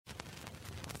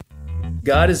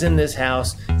God is in this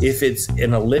house if it's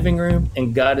in a living room,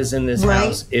 and God is in this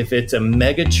house if it's a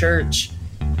mega church.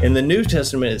 In the New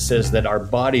Testament, it says that our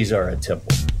bodies are a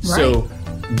temple. Right. So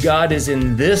God is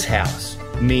in this house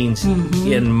means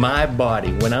in my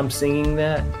body. When I'm singing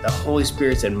that, the Holy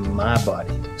Spirit's in my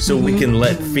body. So we can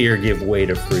let fear give way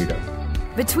to freedom.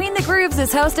 Between the Grooves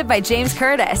is hosted by James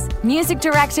Curtis, music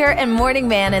director and morning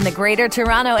man in the Greater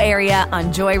Toronto Area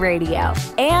on Joy Radio,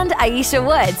 and Aisha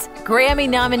Woods,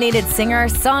 Grammy-nominated singer,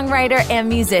 songwriter, and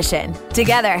musician.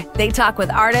 Together, they talk with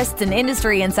artists and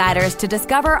industry insiders to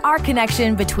discover our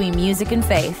connection between music and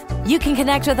faith. You can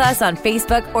connect with us on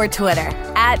Facebook or Twitter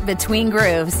at Between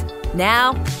Grooves.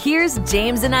 Now, here's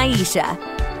James and Aisha.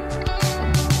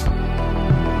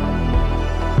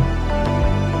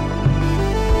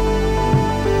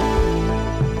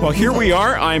 Well, here we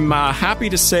are. I'm happy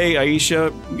to say,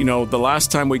 Aisha, the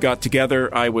last time we got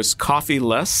together, I was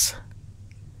coffee-less.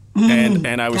 And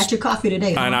I was got your coffee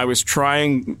today, huh? And I was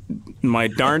trying my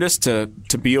darndest to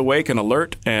be awake and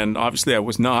alert, and obviously I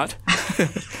was not.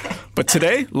 But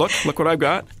today, look what I've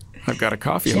got. I've got a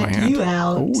coffee in my hand. Check you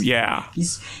out. Oh, yeah.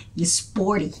 You're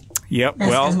sporty. Yep.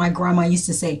 As my grandma used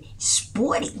to say,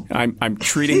 sporty. I'm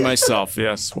treating myself,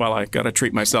 yes. Well, I got to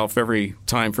treat myself every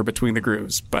time for Between the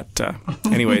Grooves. But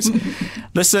anyways,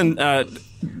 listen,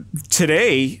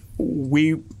 today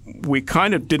we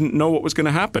kind of didn't know what was going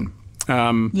to happen.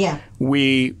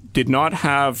 We did not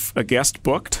have a guest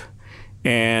booked,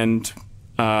 and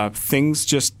things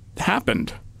just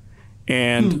happened.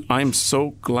 And I'm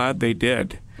so glad they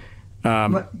did.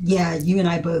 Yeah, you and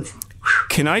I both.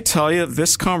 Can I tell you,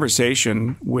 this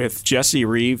conversation with Jesse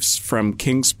Reeves from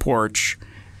King's Porch,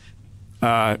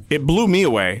 it blew me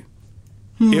away.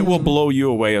 It will blow you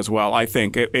away as well, I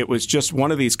think. It was just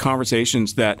one of these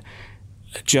conversations that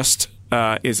just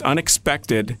is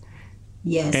unexpected,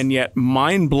 and yet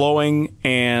mind-blowing,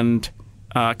 and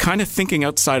kind of thinking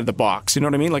outside of the box. You know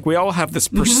what I mean? Like, we all have this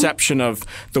perception of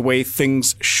the way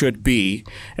things should be.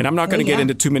 And I'm not going to get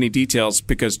into too many details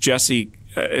because Jesse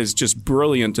is just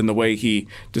brilliant in the way he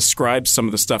describes some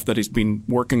of the stuff that he's been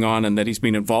working on and that he's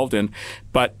been involved in.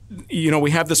 But,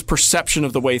 we have this perception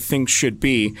of the way things should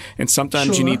be. And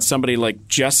sometimes you need somebody like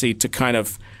Jesse to kind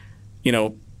of,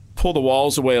 pull the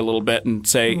walls away a little bit and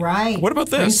say, what about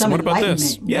this? What about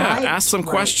this? Yeah, ask some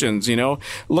questions,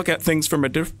 look at things from a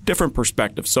different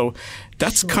perspective. So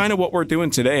that's kind of what we're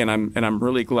doing today. And I'm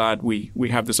really glad we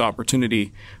have this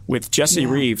opportunity with Jesse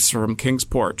Reeves from King's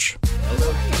Porch.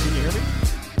 Hello, can you hear me?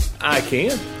 I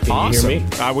can. Awesome. You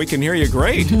hear me? We can hear you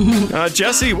great.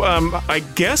 Jesse, I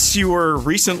guess you were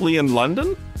recently in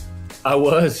London? I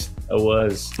was.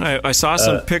 I saw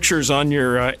some pictures on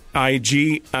your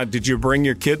IG. Did you bring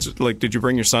your kids? Did you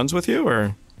bring your sons with you,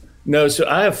 or? No. So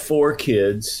I have 4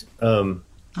 kids. All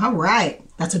right,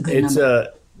 that's a good number.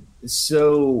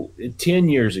 So 10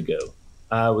 years ago,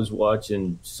 I was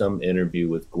watching some interview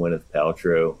with Gwyneth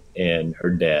Paltrow and her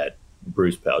dad,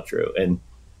 Bruce Paltrow, and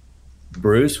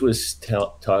Bruce was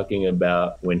talking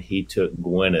about when he took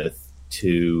Gwyneth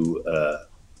to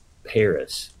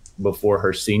Paris before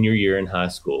her senior year in high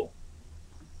school.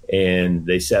 And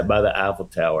they sat by the Eiffel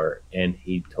Tower, and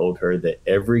he told her that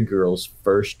every girl's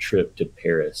first trip to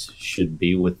Paris should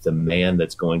be with the man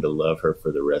that's going to love her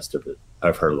for the rest of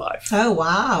her life. Oh,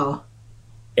 wow.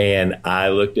 And I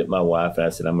looked at my wife and I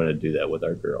said, I'm going to do that with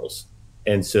our girls.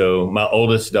 And so my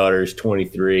oldest daughter is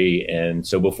 23. And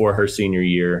so before her senior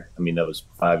year, that was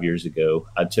 5 years ago,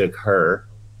 I took her.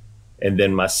 And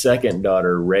then my second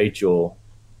daughter, Rachel,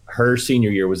 her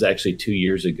senior year was actually 2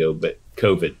 years ago, but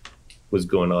COVID was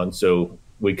going on, so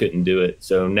we couldn't do it.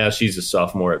 So now she's a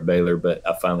sophomore at Baylor, but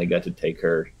I finally got to take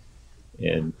her.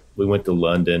 And we went to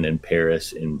London and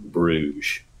Paris and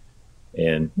Bruges.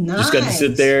 And just got to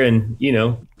sit there and,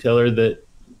 tell her that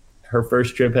her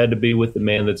first trip had to be with the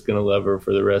man that's going to love her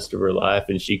for the rest of her life.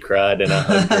 And she cried, and I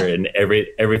hugged her, and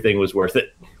everything was worth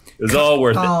it. It was all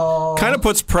worth it. Kind of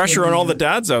puts pressure on all the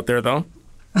dads out there, though.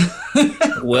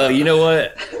 Well, you know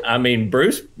what?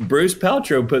 Bruce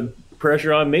Paltrow put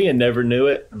pressure on me and never knew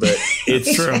it, but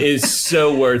it's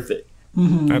so worth it.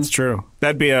 Mm-hmm. That's true.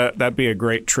 That'd be a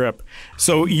great trip.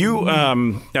 So you,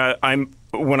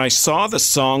 when I saw the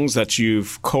songs that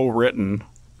you've co-written,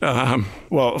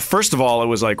 well, first of all, it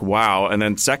was like, wow. And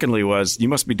then secondly was, you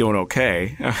must be doing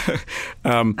okay.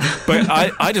 But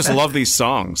I just love these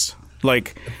songs.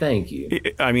 Thank you.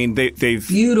 They've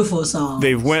beautiful songs.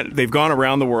 They've gone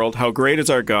around the world. How Great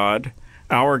Is Our God,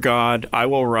 I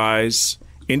Will Rise,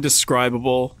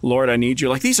 Indescribable, Lord, I Need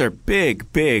You. These are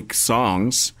big, big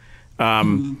songs.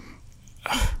 Yeah,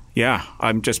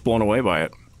 I'm just blown away by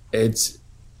it. It's,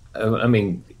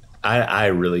 I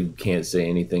really can't say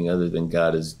anything other than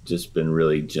God has just been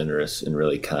really generous and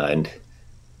really kind.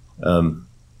 I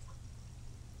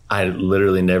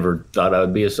literally never thought I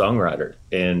would be a songwriter,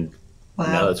 and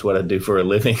now that's what I do for a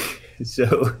living.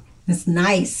 So it's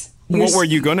nice. What were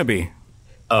you going to be?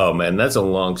 Oh man, that's a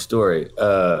long story.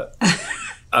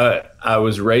 I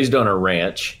was raised on a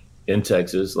ranch in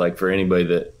Texas. Like, for anybody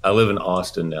that I live in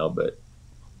Austin now, but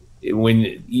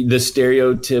when the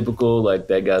stereotypical, like,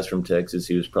 that guy's from Texas,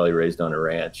 he was probably raised on a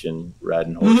ranch and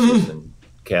riding horses and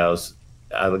cows.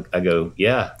 I go,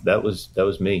 yeah, that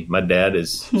was me. My dad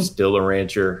is still a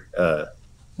rancher.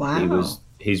 Wow.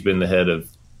 He's been the head of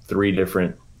 3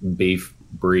 different beef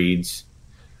breeds.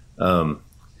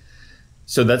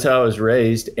 So that's how I was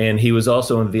raised. And he was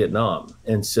also in Vietnam.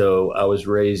 And so I was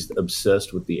raised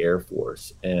obsessed with the Air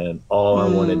Force. And all I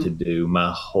wanted to do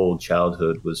my whole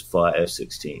childhood was fly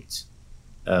F-16s.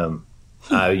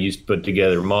 I used to put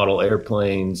together model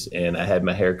airplanes, and I had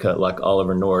my hair cut like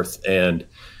Oliver North. And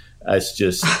that's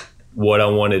just what I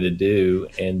wanted to do.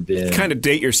 And then you kind of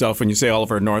date yourself when you say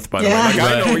Oliver North, by the way. Like,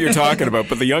 I know what you're talking about,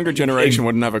 but the younger generation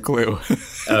wouldn't have a clue.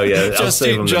 Oh yeah,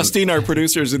 Justine, our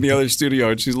producer, is in the other studio,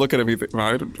 and she's looking at me.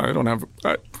 I don't have.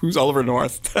 Who's Oliver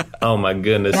North? Oh my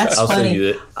goodness! I'll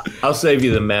save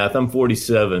you the math. I'm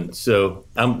 47, so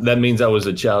that means I was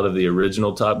a child of the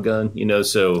original Top Gun.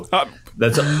 So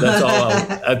that's all.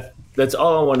 That's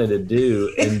all I wanted to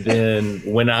do. And then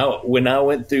when I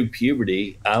went through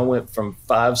puberty, I went from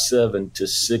 5'7" to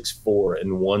 6'4"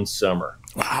 in one summer.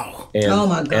 Wow! Oh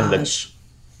my gosh!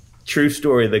 True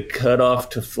story. The cutoff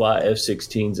to fly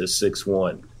F-16s is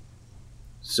 6'1".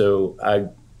 So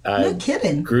no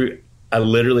kidding. I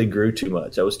literally grew too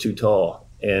much. I was too tall,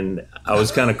 and I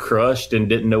was kind of crushed and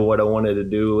didn't know what I wanted to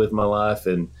do with my life.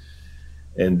 And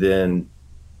then,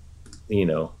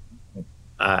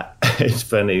 it's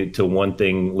funny, to one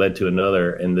thing led to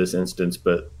another in this instance,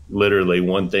 but literally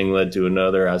one thing led to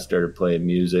another. I started playing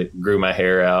music, grew my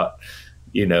hair out,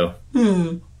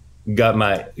 got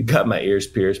my ears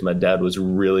pierced. My dad was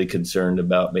really concerned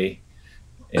about me.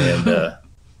 And,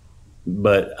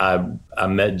 but I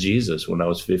met Jesus when I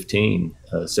was 15,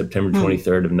 September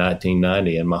 23rd of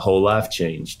 1990, and my whole life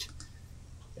changed.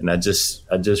 And I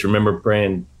just remember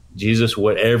praying, Jesus,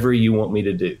 whatever you want me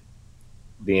to do.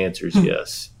 The answer is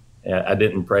yes. I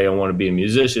didn't pray I want to be a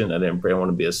musician. I didn't pray I want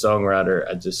to be a songwriter.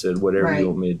 I just said, whatever you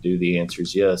want me to do, the answer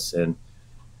is yes. And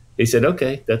he said,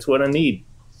 okay, that's what I need.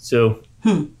 So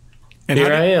and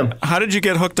here I am. How did you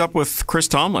get hooked up with Chris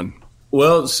Tomlin?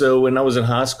 Well, so when I was in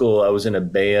high school, I was in a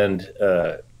band.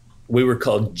 We were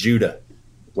called Judah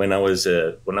when I was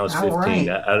 15,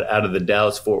 out of the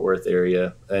Dallas-Fort Worth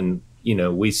area. And,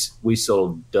 we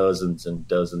sold dozens and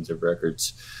dozens of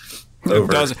records.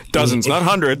 Dozens, not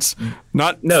hundreds,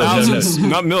 not thousands,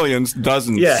 not millions,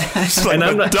 dozens. Yeah, and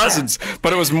I'm not dozens,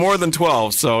 but it was more than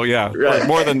 12. So yeah, right.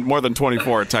 more than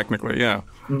 24 technically. Yeah,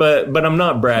 but I'm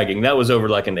not bragging. That was over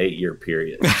like an 8-year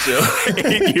period. So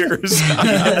 8 years,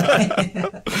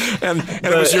 and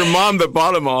it was your mom that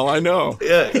bought them all. I know.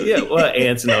 Yeah. Well,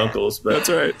 aunts and uncles. But that's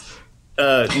right.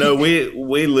 No,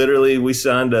 we literally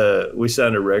signed a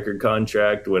record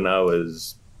contract when I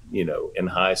was, in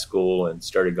high school, and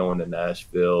started going to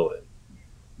Nashville and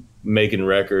making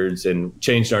records, and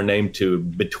changed our name to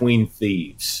Between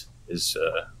Thieves is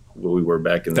what we were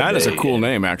back in the day. That is a cool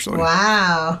name, actually.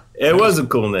 Wow. It was a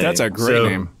cool name. That's a great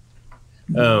name.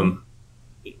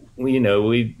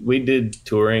 We did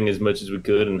touring as much as we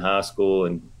could in high school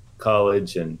and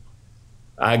college, and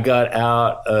I got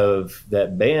out of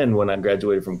that band when I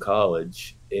graduated from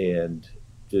college, and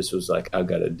just was like, I've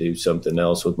got to do something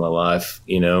else with my life,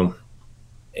 And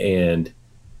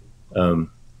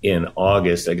in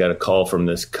August, I got a call from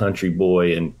this country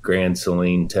boy in Grand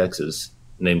Saline, Texas,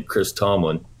 named Chris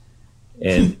Tomlin,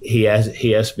 and he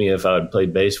asked me if I would play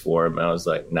bass for him. And I was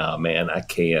like, nah, man, I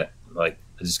can't. Like,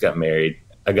 I just got married.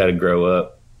 I got to grow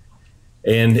up.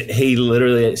 And he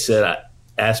literally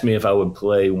asked me if I would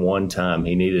play one time.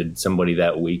 He needed somebody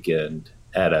that weekend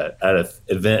at a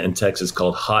event in Texas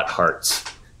called Hot Hearts.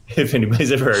 If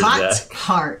anybody's ever heard of that.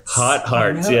 Hot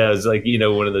Hearts. Yeah, it was like,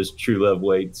 one of those True Love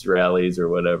Waits rallies or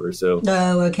whatever. So,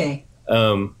 okay.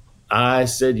 I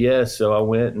said yes. So I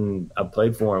went and I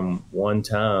played for him one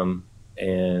time,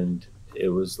 and it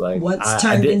was like,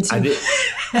 I didn't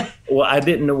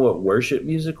know what worship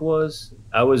music was.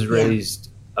 I was raised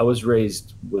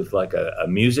with like a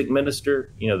music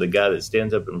minister, the guy that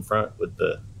stands up in front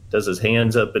does his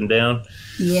hands up and down.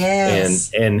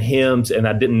 Yes. And hymns, and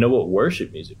I didn't know what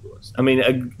worship music was. I mean,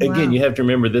 again, you have to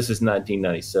remember, this is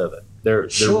 1997. There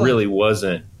really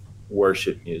wasn't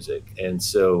worship music. And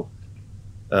so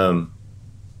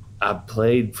I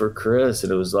played for Chris,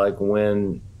 and it was like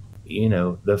when,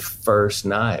 the first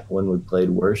night when we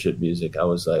played worship music, it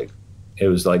was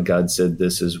like God said,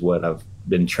 this is what I've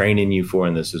been training you for,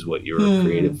 and this is what you were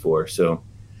created for. So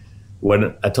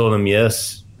when I told him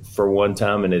yes for one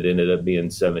time, and it ended up being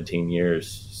 17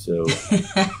 years. So,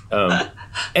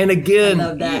 and again, I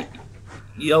love that.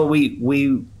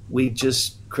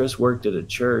 Chris worked at a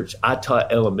church. I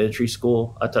taught elementary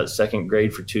school. I taught second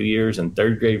grade for 2 years and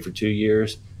third grade for 2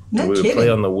 years. No we kidding. would play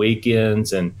on the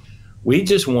weekends, and we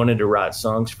just wanted to write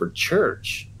songs for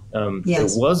church.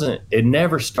 Yes. It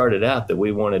never started out that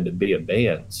we wanted to be a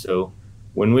band. So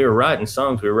when we were writing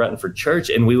songs, we were writing for church,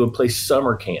 and we would play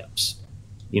summer camps.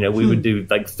 We would do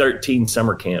like 13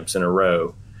 summer camps in a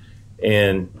row.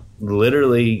 And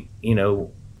literally,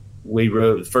 we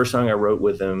wrote, the first song I wrote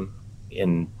with him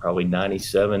in probably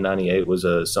 97, 98 was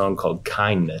a song called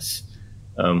Kindness.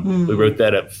 We wrote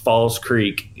that at Falls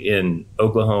Creek in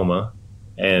Oklahoma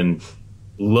and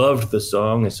loved the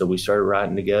song. And so we started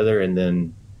writing together. And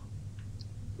then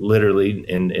literally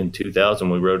in 2000,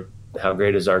 we wrote How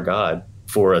Great Is Our God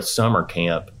for a summer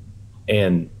camp,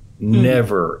 and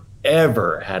never,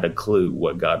 ever had a clue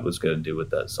what God was going to do with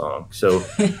that song. So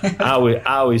I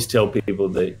always tell people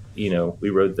that, we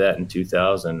wrote that in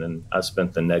 2000, and I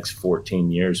spent the next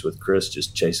 14 years with Chris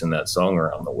just chasing that song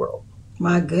around the world.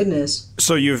 My goodness.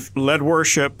 So you've led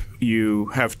worship, you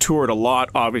have toured a lot,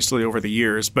 obviously, over the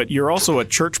years, but you're also a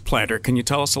church planter. Can you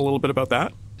tell us a little bit about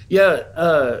that?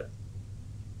 Yeah.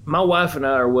 My wife and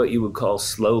I are what you would call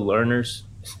slow learners.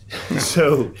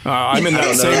 So I'm in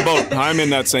that same boat. I'm in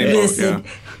that same Listen,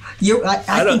 boat, yeah.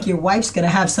 I think your wife's going to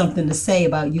have something to say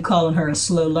about you calling her a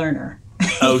slow learner.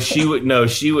 Oh, she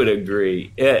would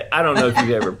agree. I don't know if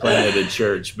you've ever planted a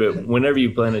church, but whenever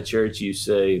you plant a church, you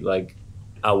say, like,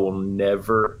 I will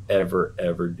never, ever,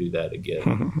 ever do that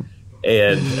again.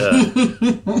 And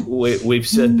we've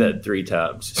said that 3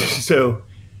 times. So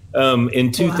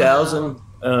in 2000,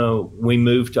 we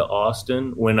moved to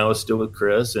Austin when I was still with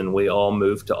Chris, and we all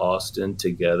moved to Austin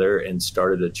together and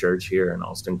started a church here in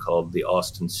Austin called the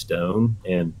Austin Stone.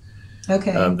 And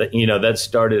that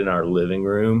started in our living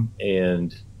room,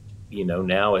 and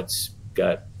now it's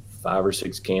got 5 or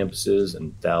 6 campuses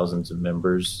and thousands of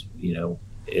members.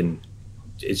 And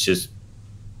it's just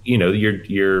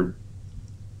you're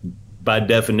by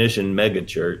definition mega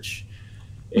church.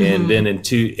 And then in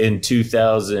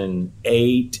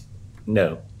 2008,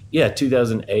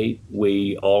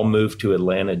 we all moved to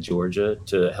Atlanta, Georgia,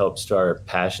 to help start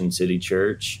Passion City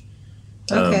Church.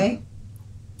 Okay.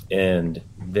 And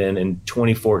then in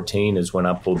 2014 is when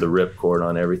I pulled the ripcord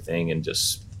on everything, and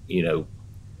just,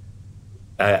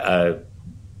 I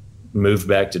moved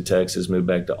back to Texas, moved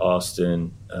back to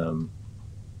Austin.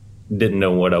 Didn't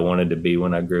know what I wanted to be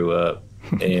when I grew up.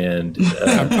 And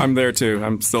I'm there too.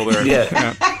 I'm still there.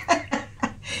 Yeah.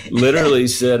 Literally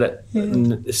said we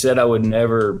would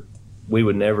never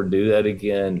do that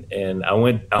again. And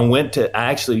I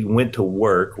actually went to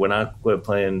work when I quit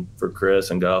playing for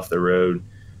Chris and got off the road.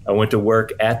 I went to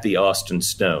work at the Austin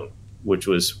Stone, which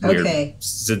was weird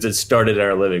since it started in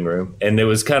our living room, and it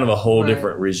was kind of a whole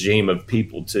different regime of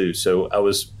people too. So I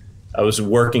was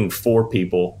working for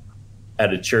people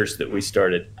at a church that we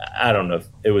started. I don't know.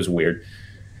 It was weird.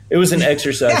 It was an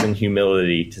exercise in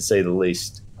humility, to say the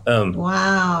least.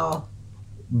 Wow.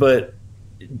 But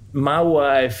my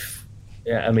wife,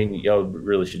 y'all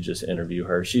really should just interview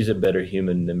her. She's a better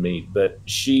human than me, but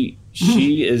she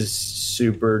is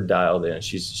super dialed in.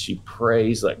 She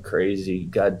prays like crazy.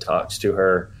 God talks to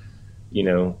her,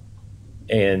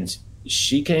 and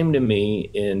she came to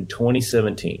me in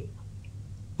 2017,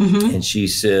 and she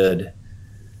said,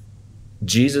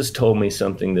 Jesus told me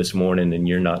something this morning, and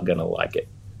you're not going to like it.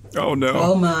 Oh, no.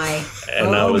 Oh, my.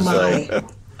 And I was like,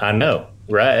 I know,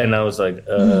 right? And I was like,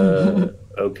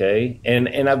 okay.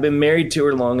 And I've been married to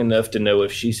her long enough to know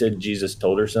if she said Jesus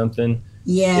told her something,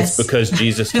 it's because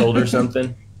Jesus told her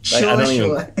something. Like,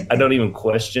 I don't even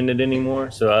question it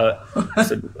anymore. So I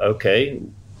said, okay,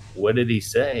 what did he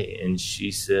say? And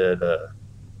she said,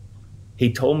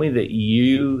 he told me that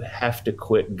you have to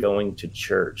quit going to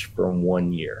church for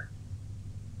 1 year.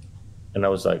 And I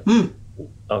was like,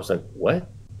 what?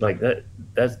 Like that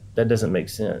doesn't make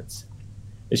sense.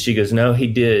 And she goes, no, he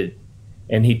did.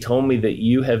 And he told me that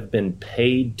you have been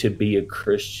paid to be a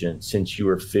Christian since you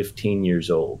were 15 years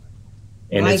old.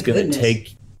 And it's going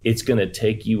to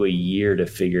take you a year to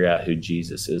figure out who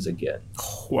Jesus is again.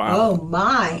 Wow. Oh,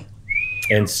 my.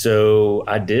 And so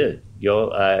I did.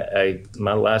 Y'all,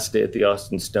 my last day at the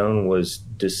Austin Stone was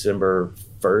December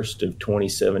 1st of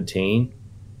 2017.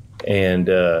 And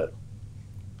I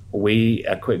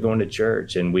quit going to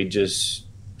church, and we just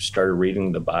started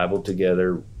reading the Bible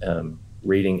together,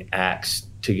 reading Acts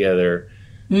together.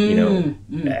 You know,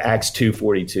 Acts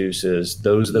 2:42 says,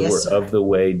 those that were of the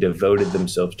way devoted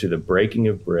themselves to the breaking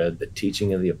of bread, the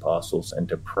teaching of the apostles, and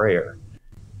to prayer.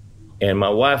 And my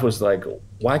wife was like,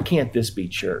 why can't this be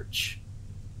church?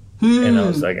 And I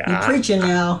was like, you're preaching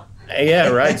now. Yeah,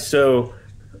 right. So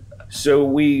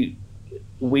we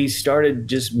started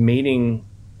just meeting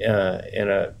in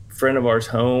a friend of ours'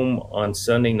 home on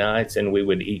Sunday nights, and we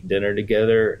would eat dinner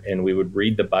together, and we would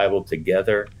read the Bible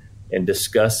together and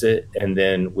discuss it, and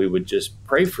then we would just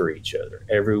pray for each other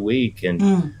every week,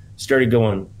 and started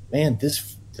going, man,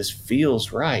 this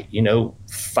feels right. You know,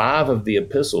 5 of the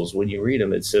epistles, when you read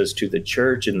them, it says to the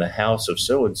church in the house of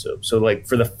so-and-so. So like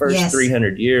for the first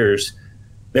 300 years,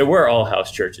 there were all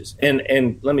house churches.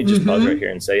 And let me just pause right here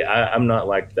and say, I'm not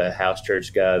like the house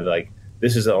church guy. Like,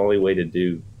 this is the only way to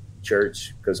do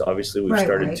church, because obviously we've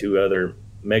started 2 other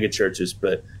mega churches.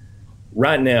 But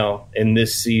right now in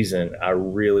this season, I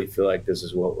really feel like this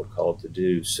is what we're called to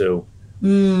do. So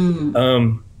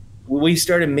we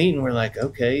started meeting. We're like,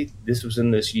 okay, this was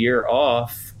in this year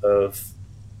off of,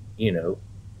 you know,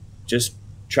 just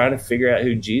trying to figure out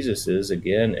who Jesus is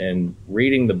again, and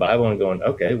reading the Bible and going,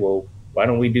 okay, well, why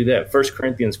don't we do that? 1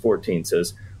 Corinthians 14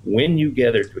 says, when you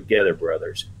gather together,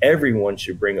 brothers, everyone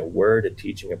should bring a word, a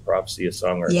teaching, a prophecy, a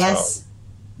song, or a song.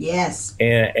 Yes.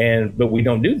 But we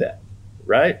don't do that,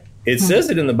 right? It says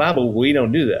it in the Bible. We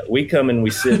don't do that. We come and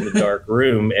we sit in the dark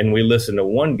room and we listen to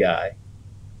one guy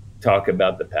talk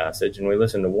about the passage, and we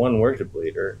listen to one worship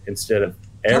leader instead of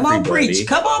everybody.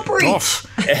 Come on, preach.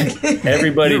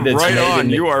 Everybody You're that's right on.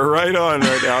 The, you are right on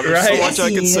right now. There's so much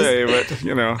I can say, but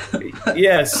you know.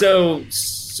 Yeah.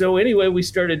 So anyway, we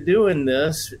started doing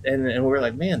this, and we're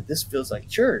like, man, this feels like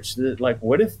church. Like,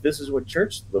 what if this is what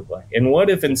church looked like? And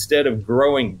what if instead of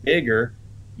growing bigger,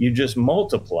 you just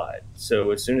multiplied?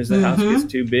 So as soon as the house gets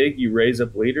too big, you raise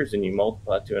up leaders and you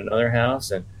multiply to another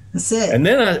house. And that's it. And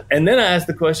then I asked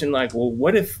the question, like, well,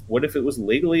 what if it was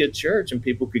legally a church and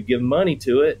people could give money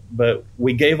to it, but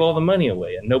we gave all the money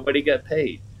away and nobody got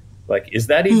paid? Like, is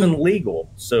that even legal?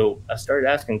 So I started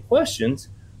asking questions,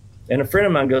 and a friend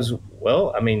of mine goes,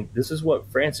 well, I mean, this is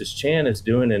what Francis Chan is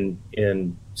doing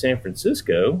in San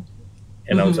Francisco.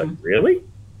 And I was like, really?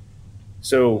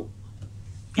 So,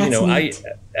 you know, I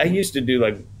used to do,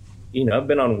 like, you know, I've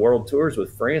been on world tours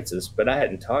with Francis, but I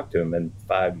hadn't talked to him in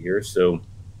 5 years. So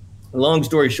long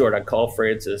story short, I called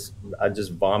Francis. I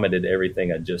just vomited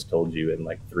everything I just told you in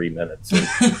like 3 minutes.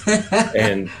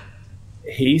 And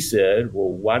he said, well,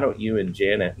 why don't you and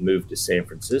Janet move to San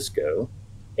Francisco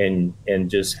and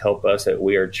just help us at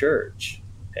We Are Church?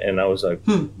 And I was like,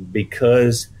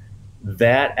 because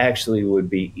that actually would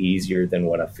be easier than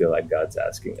what I feel like God's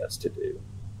asking us to do.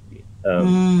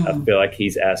 I feel like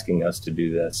he's asking us to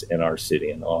do this in our city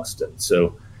in Austin.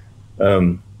 So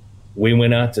we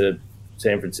went out to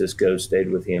San Francisco,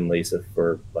 stayed with he and Lisa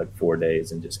for like 4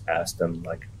 days, and just asked them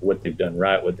like what they've done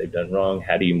right, what they've done wrong,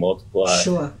 how do you multiply?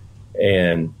 Sure.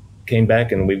 And came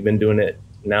back, and we've been doing it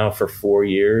now for 4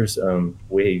 years.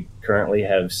 We currently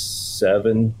have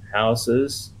 7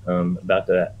 houses, about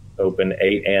to open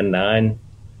 8 and 9,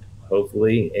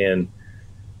 hopefully. And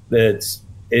I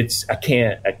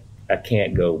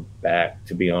can't go back,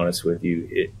 to be honest with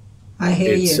you. I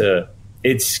hear you.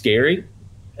 It's scary.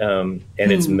 And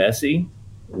it's messy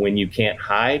when you can't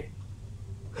hide.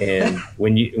 And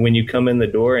when you come in the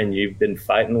door and you've been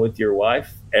fighting with your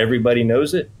wife, everybody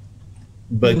knows it.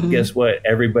 But guess what?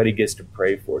 Everybody gets to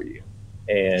pray for you.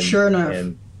 And sure enough.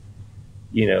 And,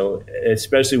 you know,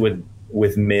 especially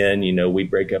with men, you know, we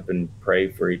break up and pray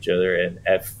for each other. And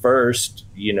at first,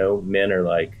 you know, men are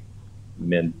like,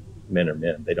 men are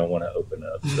men. They don't want to open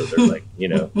up. So they're like, you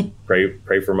know,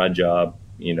 pray for my job,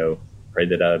 you know, pray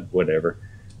that I whatever.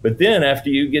 But then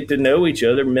after you get to know each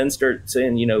other, men start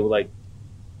saying, you know, like,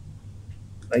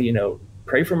 you know,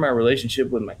 pray for my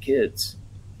relationship with my kids,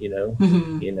 you know,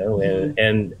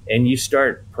 and you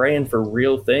start praying for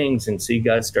real things and see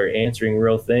God start answering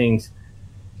real things.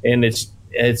 And it's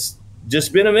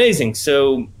just been amazing.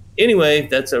 So anyway,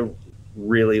 that's a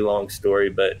really long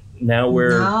story, but now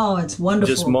it's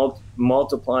wonderful. Just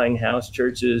multiplying house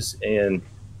churches, and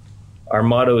our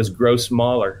motto is grow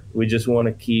smaller. We just want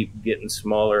to keep getting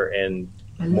smaller and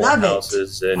more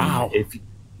houses. And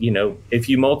if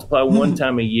you multiply one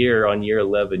time a year, on year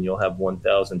 11, you'll have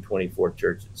 1,024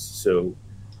 churches. So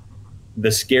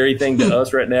the scary thing to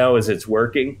us right now is it's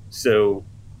working. So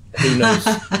who knows?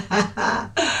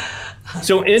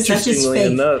 So interestingly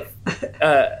enough,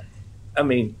 I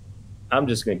mean, I'm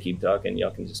just going to keep talking.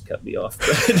 Y'all can just cut me off.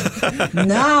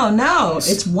 No,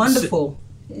 it's wonderful.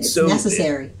 It's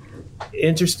necessary.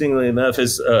 interestingly enough,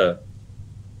 is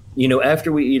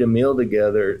after we eat a meal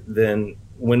together, then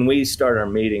when we start our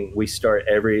meeting, we start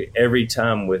every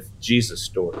time with Jesus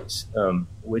stories,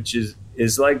 which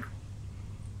is like,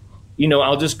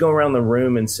 I'll just go around the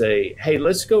room and say, hey,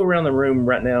 let's go around the room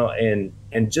right now and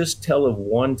just tell of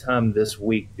one time this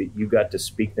week that you got to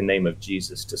speak the name of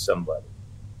Jesus to somebody.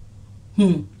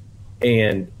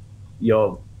 And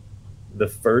y'all, the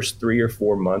first 3 or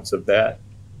 4 months of that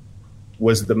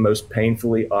was the most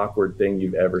painfully awkward thing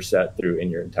you've ever sat through in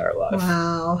your entire life.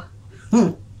 Wow.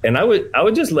 And I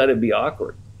would just let it be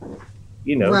awkward,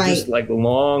 Right. just like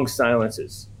long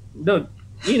silences. No,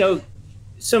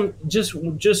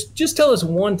 just tell us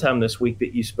one time this week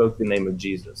that you spoke the name of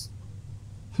Jesus.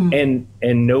 And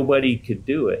nobody could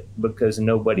do it because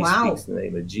nobody speaks the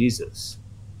name of Jesus,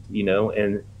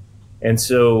 and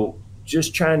so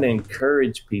just trying to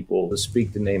encourage people to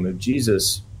speak the name of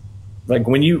Jesus. Like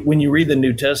when you read the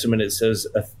New Testament, it says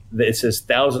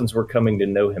thousands were coming to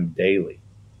know him daily.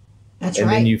 That's and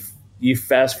right. then you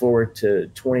fast forward to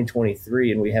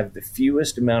 2023 and we have the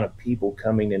fewest amount of people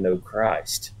coming to know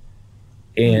Christ.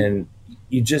 And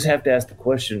you just have to ask the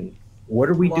question, what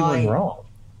are we doing wrong?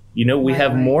 We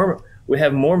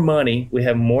have more money, we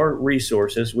have more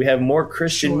resources, we have more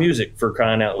Christian music, for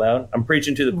crying out loud. I'm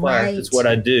preaching to the choir. That's what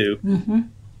I do.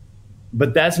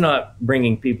 But that's not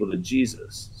bringing people to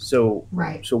Jesus. So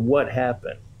what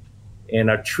happened? And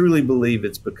I truly believe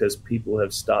it's because people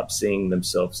have stopped seeing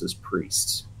themselves as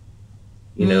priests.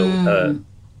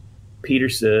 Peter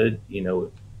said,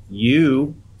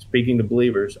 you, speaking to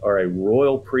believers, are a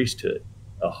royal priesthood,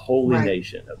 a holy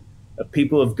nation, a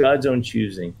people of God's own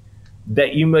choosing,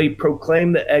 that you may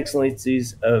proclaim the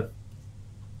excellencies of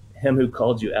him who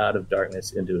called you out of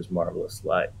darkness into his marvelous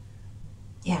light.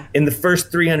 Yeah. In the first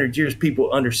 300 years,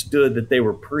 people understood that they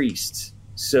were priests.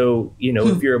 So,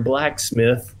 if you're a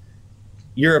blacksmith,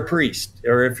 you're a priest.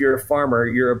 Or if you're a farmer,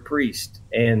 you're a priest.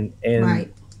 And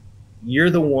you're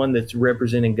the one that's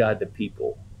representing God to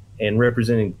people and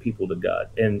representing people to God.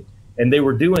 And they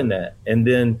were doing that. And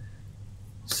then,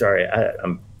 sorry,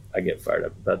 I get fired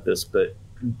up about this, but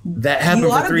that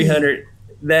happened for 300.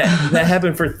 That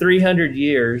happened for 300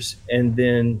 years, and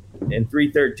then in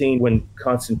 313, when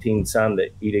Constantine signed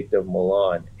the Edict of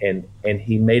Milan, and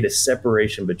he made a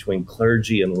separation between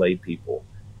clergy and lay people,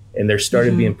 and there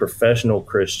started being professional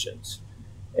Christians.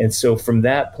 And so from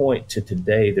that point to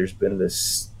today, there's been this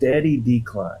steady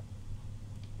decline.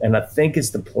 And I think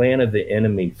it's the plan of the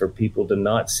enemy for people to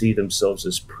not see themselves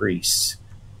as priests.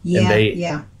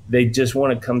 They just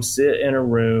want to come sit in a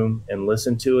room and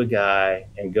listen to a guy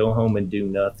and go home and do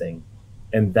nothing.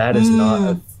 And that is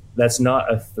that's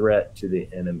not a threat to the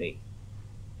enemy.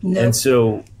 Nope. And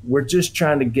so we're just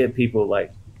trying to get people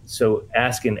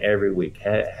asking every week,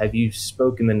 have you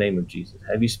spoken the name of Jesus?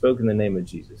 Have you spoken the name of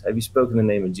Jesus? Have you spoken the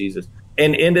name of Jesus?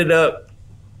 And ended up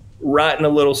writing a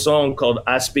little song called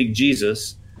I Speak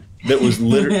Jesus that was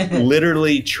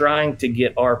literally trying to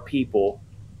get our people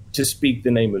to speak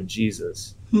the name of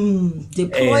Jesus.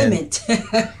 Deployment.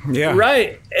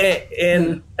 Right.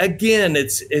 And again,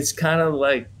 it's kind of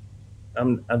like,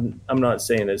 I'm not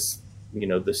saying it's,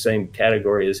 the same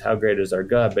category as How Great Is Our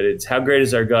God, but it's How Great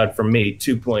Is Our God for me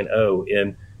 2.0.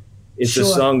 And it's a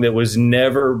song that was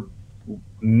never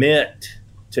meant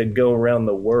to go around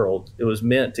the world. It was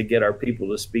meant to get our people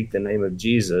to speak the name of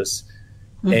Jesus.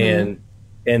 And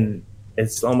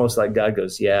it's almost like God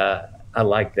goes, yeah, I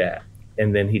like that.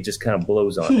 And then he just kind of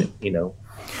blows on it,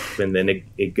 and then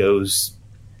it goes.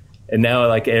 And now,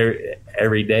 like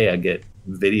every day I get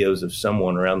videos of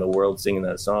someone around the world singing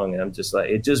that song. And I'm just like,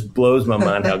 it just blows my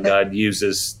mind how God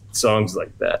uses songs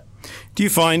like that. Do you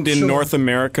find in North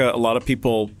America, a lot of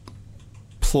people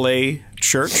play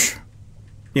church?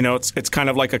 It's kind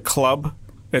of like a club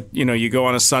that, you go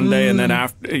on a Sunday and then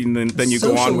then you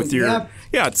go on with your,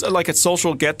 it's like a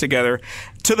social get together,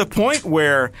 to the point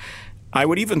where I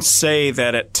would even say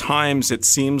that at times it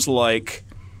seems like,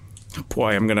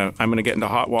 boy, I'm gonna get into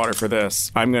hot water for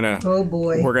this. Oh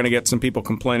boy, we're gonna get some people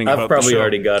complaining about the show. I've probably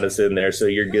already got us in there, so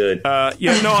you're good.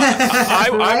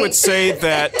 I would say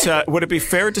that. Would it be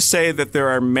fair to say that there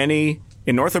are many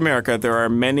in North America? There are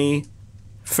many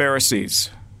Pharisees.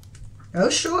 Oh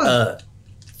sure.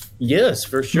 Yes,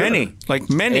 for sure. Many, like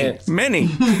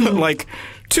like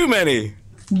too many.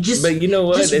 But you know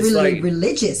what? Just it's really like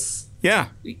religious. Yeah.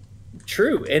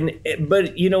 True.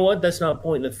 But you know what? That's not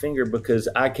pointing the finger, because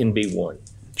I can be one.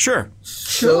 Sure.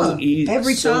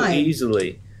 Every so time.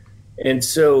 easily. And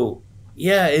so,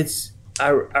 I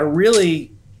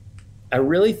really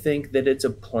think that it's a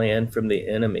plan from the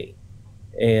enemy.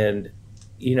 And,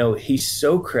 he's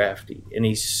so crafty and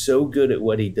he's so good at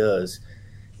what he does.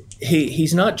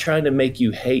 he's not trying to make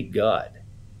you hate God.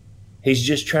 He's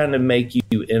just trying to make you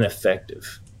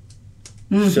ineffective.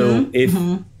 So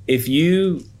if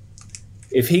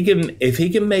he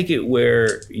can make it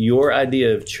where your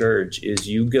idea of church is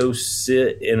you go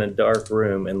sit in a dark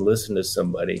room and listen to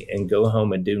somebody and go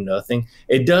home and do nothing,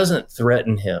 it doesn't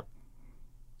threaten him.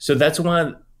 So that's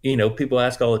why, people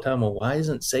ask all the time, well, why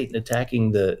isn't Satan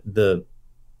attacking the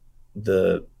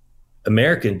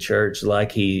American church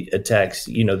like he attacks,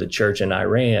 the church in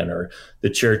Iran or the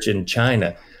church in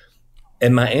China?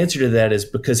 And my answer to that is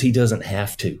because he doesn't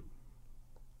have to.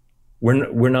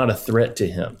 We're not a threat to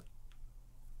him.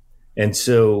 And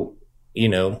so,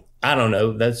 I don't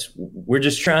know. We're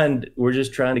just trying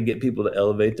to get people to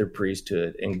elevate their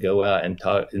priesthood and go out and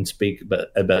talk and speak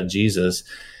about Jesus.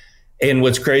 And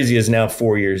what's crazy is now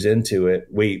 4 years into it,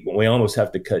 we almost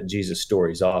have to cut Jesus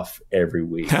stories off every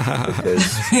week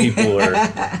because people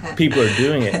are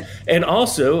doing it. And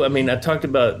also, I talked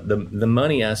about the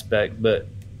money aspect, but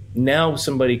now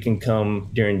somebody can come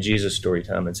during Jesus story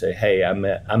time and say, hey, I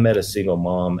met a single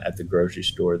mom at the grocery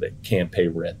store that can't pay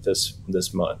rent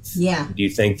this month. Yeah. Do you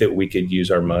think that we could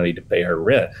use our money to pay her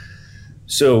rent?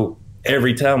 So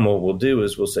every time what we'll do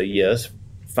is we'll say, yes,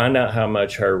 find out how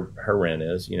much her rent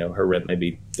is. Her rent may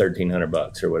be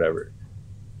 $1,300 or whatever.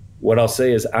 What I'll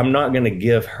say is I'm not going to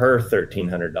give her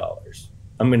 $1,300.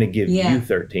 I'm going to give you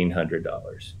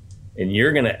 $1,300. And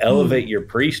you're going to elevate your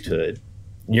priesthood.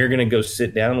 You're going to go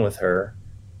sit down with her,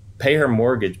 pay her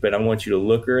mortgage, but I want you to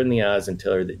look her in the eyes and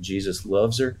tell her that Jesus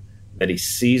loves her, that he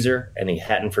sees her, and he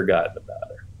hadn't forgotten about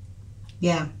her.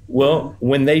 Yeah. Well,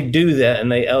 when they do that and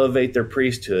they elevate their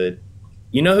priesthood,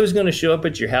 you know who's going to show up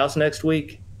at your house next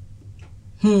week?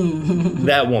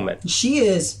 That woman. She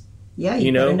is. Yeah,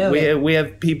 know we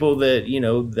have people that,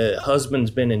 the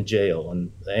husband's been in jail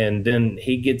and then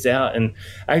he gets out, and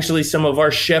actually some of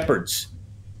our shepherds,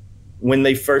 when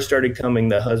they first started coming,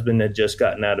 the husband had just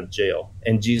gotten out of jail,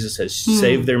 and Jesus has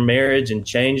saved their marriage and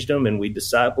changed them, and we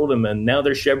discipled them, and now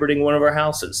they're shepherding one of our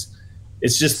houses.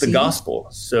 It's just the gospel.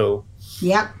 So,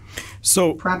 yeah.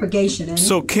 So propagation.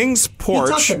 So King's Porch.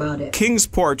 He talked about it. King's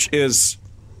Porch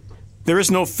there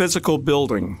is no physical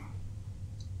building.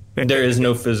 There is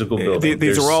no physical building.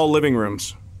 These are all living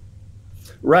rooms.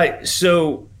 Right.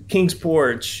 So King's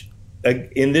Porch,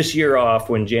 in this year off,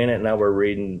 when Janet and I were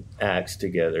reading Acts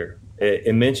together,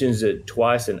 it mentions it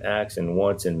twice in Acts and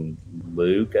once in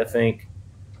Luke, I think.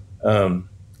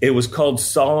 It was called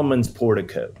Solomon's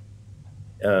Portico.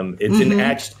 It's in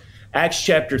Acts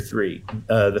chapter 3.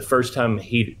 The first time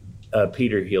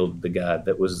Peter healed the guy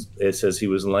it says he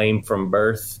was lame from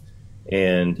birth.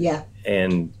 And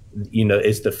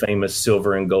it's the famous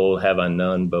silver and gold have I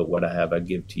none, but what I have I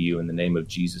give to you in the name of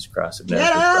Jesus Christ of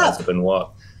Nazareth. Rise up and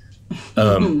walk.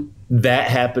 That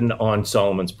happened on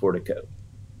Solomon's Portico.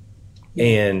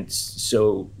 And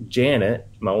so Janet,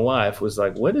 my wife, was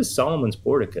like, what is Solomon's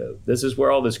Portico? This is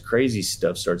where all this crazy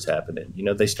stuff starts happening.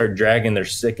 They start dragging their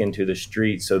sick into the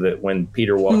street so that when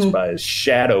Peter walks by, his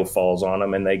shadow falls on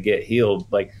them and they get healed.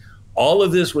 Like, all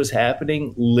of this was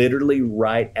happening literally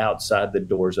right outside the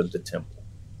doors of the temple,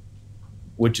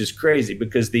 which is crazy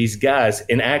because these guys,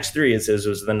 in Acts 3, it says it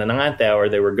was the 9th hour,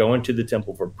 they were going to the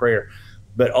temple for prayer.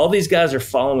 But all these guys are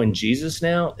following Jesus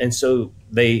now, and so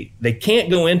they can't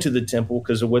go into the temple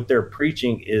because of what they're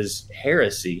preaching is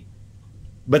heresy,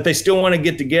 but they still want to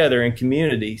get together in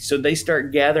community. So they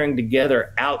start gathering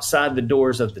together outside the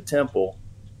doors of the temple,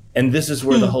 and this is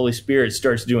where the Holy Spirit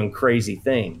starts doing crazy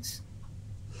things,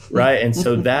 right? And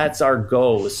so that's our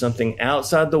goal, is something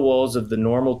outside the walls of the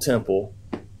normal temple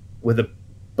with a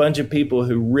bunch of people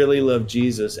who really love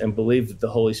Jesus and believe that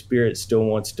the Holy Spirit still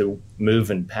wants to move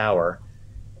in power.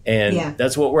 And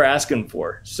that's what we're asking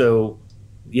for. So,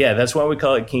 that's why we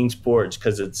call it King's Porch,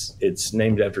 because it's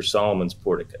named after Solomon's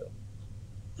Portico.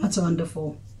 That's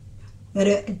wonderful. But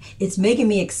it's making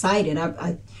me excited.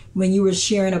 When you were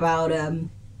sharing about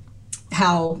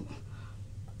how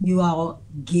you all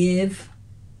give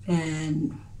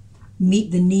and meet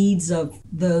the needs of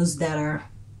those that are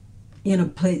in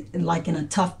a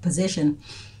tough position,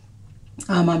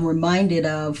 I'm reminded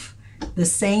of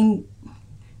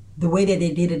the way that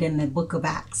they did it in the book of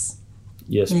Acts.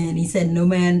 Yes. And he said no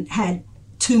man had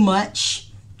too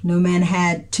much, no man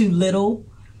had too little,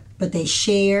 but they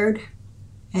shared,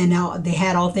 and now they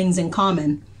had all things in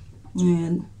common.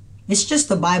 And it's just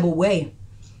the Bible way.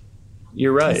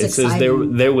 You're right. It says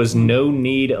there was no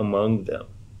need among them.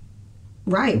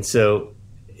 Right. And so,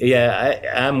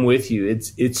 I'm with you.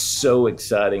 It's so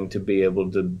exciting to be able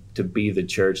to be the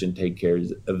church and take care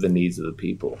of the needs of the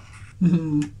people.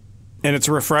 Mm-hmm. And it's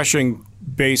refreshing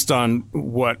based on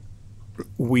what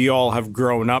we all have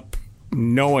grown up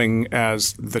knowing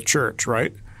as the church,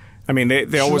 right? I mean,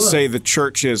 they always Sure. say the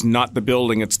church is not the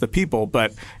building, it's the people.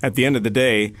 But at the end of the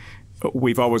day,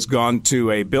 we've always gone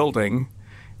to a building,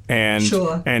 and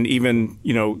Sure. and even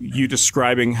you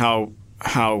describing how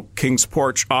King's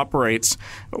Porch operates,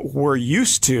 we're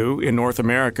used to in North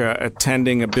America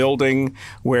attending a building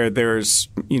where there's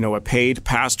a paid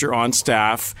pastor on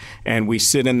staff, and we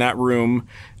sit in that room,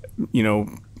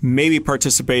 maybe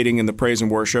participating in the praise and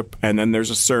worship, and then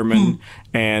there's a sermon,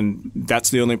 and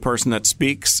that's the only person that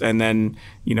speaks, and then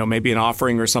maybe an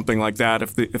offering or something like that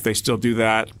if they still do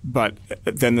that. But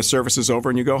then the service is over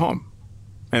and you go home,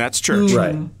 and that's church,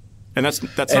 Right. And that's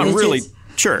And not really just-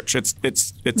 church. It's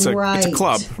a Right.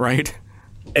 club, right?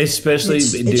 Especially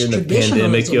It's during the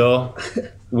pandemic, traditionalism. y'all.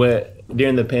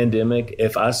 During the pandemic,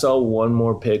 if I saw one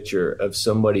more picture of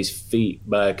somebody's feet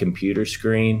by a computer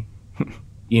screen,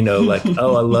 like,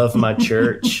 oh, I love my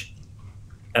church,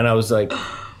 and I was like,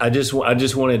 I just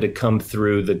wanted to come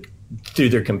through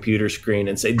their computer screen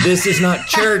and say, this is not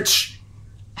church.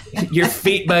 Your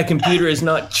feet by a computer is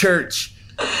not church.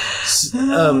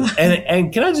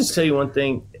 And can I just tell you one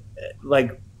thing?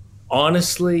 Like,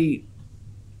 honestly,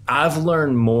 I've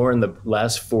learned more in the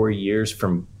last 4 years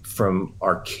from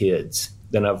our kids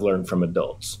than I've learned from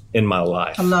adults in my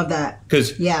life. I love that.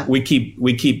 Because we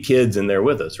keep kids in there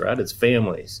with us, right? It's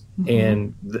families,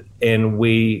 and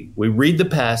we read the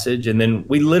passage, and then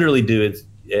we literally do it.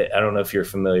 I don't know if you're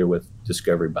familiar with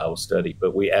Discovery Bible Study,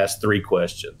 but we ask 3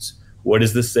 questions: what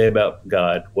does this say about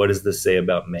God? What does this say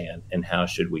about man? And how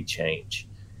should we change?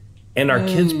 And our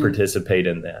kids participate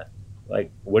in that.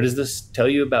 Like, what does this tell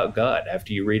you about God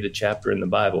after you read a chapter in the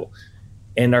Bible?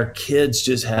 And our kids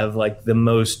just have like the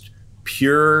most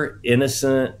pure,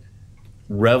 innocent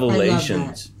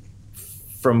revelations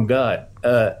from God.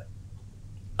 I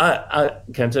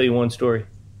can I tell you one story?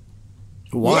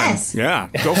 One. Yes. Yeah,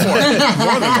 go for it.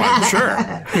 More than one, sure.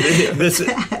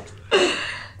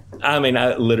 I mean,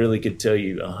 I literally could tell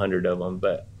you 100 of them,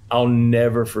 but I'll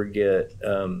never forget.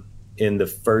 In the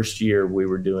first year we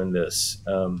were doing this,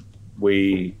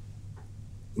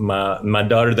 my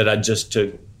daughter that I just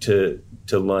took to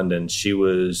London, she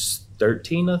was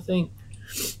 13, I think,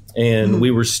 and we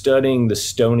were studying the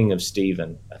stoning of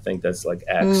Stephen. I think that's like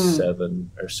Acts 7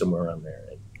 or somewhere around there.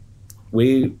 And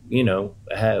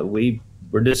we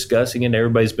were discussing it.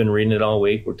 Everybody's been reading it all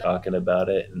week. We're talking about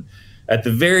it, and at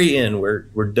the very end,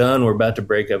 we're done. We're about to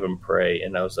break up and pray,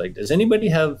 and I was like, "Does anybody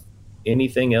have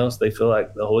anything else they feel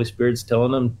like the Holy Spirit's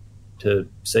telling them to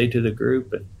say to the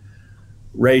group?" And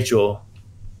Rachel,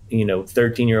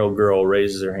 13-year-old girl,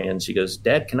 raises her hand. She goes,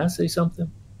 "Dad, can I say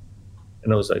something?"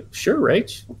 And I was like, "Sure,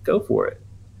 Rach, go for it."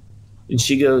 And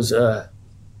she goes, "I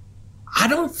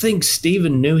don't think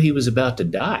Stephen knew he was about to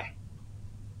die."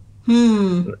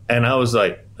 And I was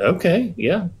like, "Okay,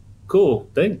 yeah, cool.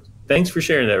 Thanks for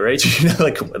sharing that, Rach."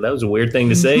 Like, that was a weird thing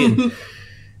to say. And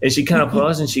she kind of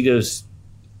paused and she goes,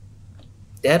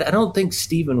 "Dad, I don't think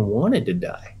Stephen wanted to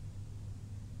die."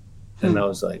 And I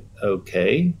was like,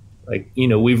 okay. Like,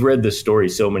 we've read this story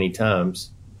so many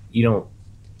times. You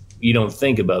don't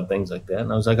think about things like that.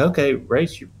 And I was like, okay,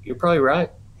 Rach, you're probably right.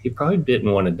 He probably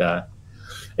didn't want to die.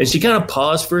 And she kind of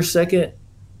paused for a second,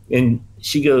 and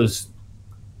she goes,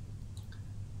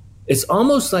 "It's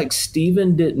almost like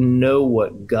Stephen didn't know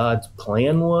what God's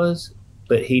plan was,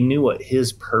 but he knew what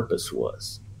his purpose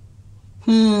was."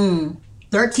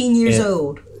 13 years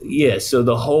old. Yeah, so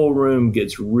the whole room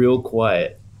gets real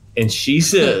quiet. And she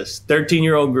says,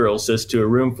 13-year-old girl says to a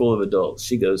room full of adults,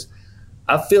 she goes,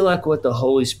 "I feel like what the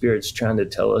Holy Spirit's trying to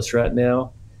tell us right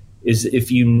now is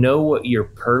if you know what your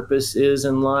purpose is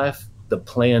in life, the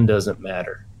plan doesn't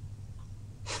matter."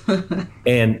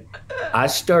 And I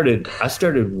started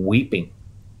weeping.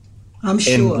 I'm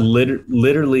sure. And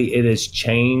literally it has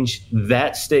changed.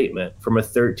 That statement from a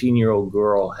 13-year-old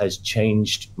girl has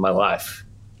changed my life.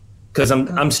 Because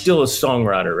I'm still a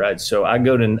songwriter, right? So I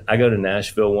go to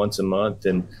Nashville once a month,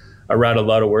 and I write a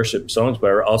lot of worship songs,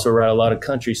 but I also write a lot of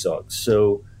country songs.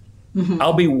 So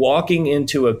I'll be walking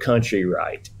into a country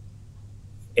right,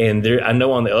 and I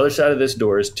know on the other side of this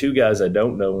door is 2 guys I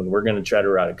don't know, and we're going to try to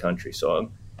write a country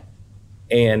song.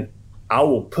 And I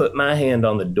will put my hand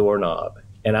on the doorknob,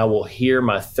 and I will hear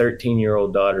my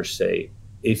 13-year-old daughter say,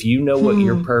 "If you know what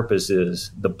your purpose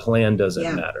is, the plan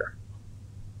doesn't matter."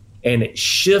 And it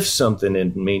shifts something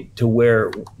in me to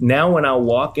where now when I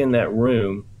walk in that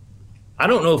room, I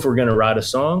don't know if we're going to write a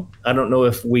song. I don't know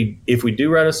if we do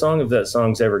write a song, if that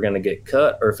song's ever going to get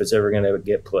cut or if it's ever going to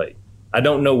get played. I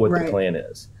don't know what the plan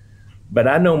is. But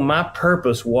I know my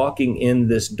purpose walking in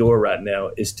this door right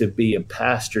now is to be a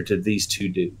pastor to these 2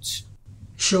 dudes.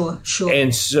 Sure.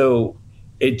 And so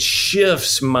it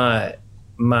shifts my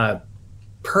my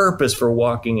purpose for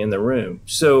walking in the room.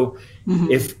 So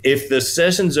if the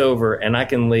session's over and I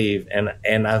can leave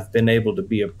and I've been able to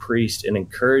be a priest and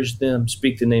encourage them,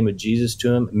 speak the name of Jesus to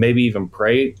them, maybe even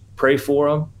pray for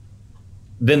them,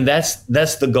 then that's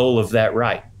the goal of that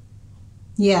rite.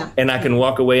 Yeah. And I can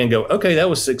walk away and go, okay, that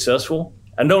was successful.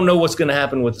 I don't know what's going to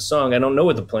happen with the song. I don't know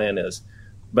what the plan is,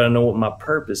 but I know what my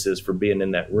purpose is for being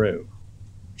in that room.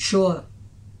 Sure.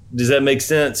 Does that make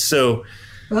sense? So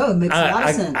it makes a lot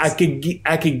of sense.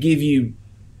 I could give you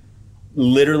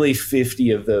literally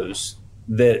 50 of those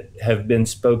that have been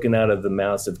spoken out of the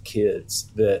mouths of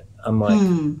kids that I'm like,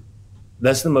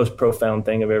 that's the most profound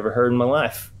thing I've ever heard in my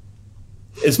life.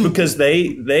 It's because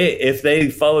if they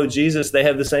follow Jesus, they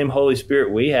have the same Holy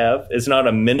Spirit we have. It's not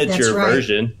a miniature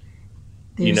version,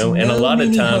 There's and no a lot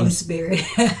of times, Holy Spirit.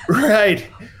 right?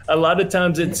 A lot of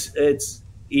times it's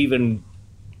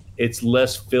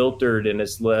less filtered and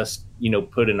it's less,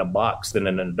 put in a box than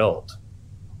an adult.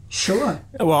 Sure.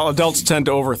 Well, adults tend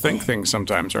to overthink things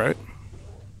sometimes, right?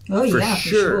 Oh, For yeah,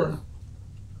 sure. for sure.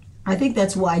 I think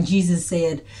that's why Jesus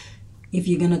said, if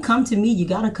you're going to come to me, you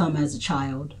got to come as a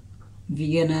child. If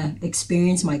you're going to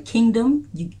experience my kingdom,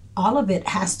 all of it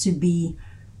has to be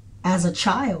as a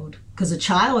child. Because a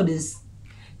child is,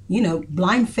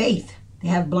 blind faith. They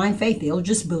have blind faith. They'll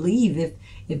just believe.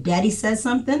 If daddy says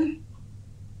something,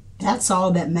 that's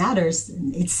all that matters.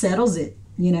 It settles it,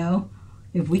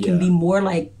 If we can be more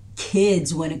like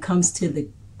kids when it comes to the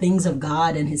things of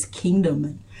God and his kingdom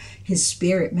and his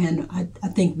spirit, man, I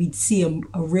think we'd see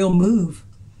a real move.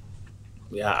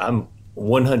 Yeah, I'm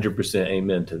 100%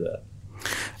 amen to that.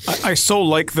 I so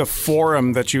like the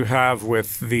forum that you have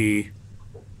with the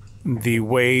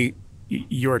way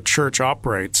your church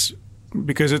operates,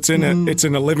 because it's in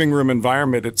a living room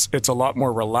environment. It's a lot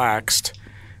more relaxed,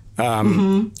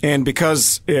 and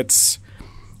because it's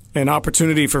an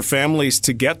opportunity for families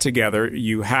to get together,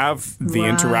 you have the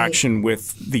interaction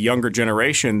with the younger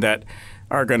generation that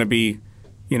are going to be,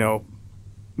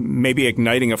 maybe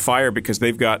igniting a fire because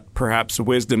they've got perhaps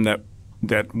wisdom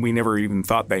that we never even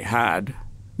thought they had,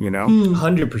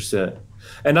 100%.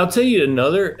 And I'll tell you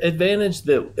another advantage,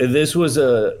 that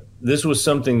this was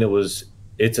something that was,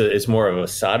 it's more of a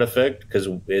side effect because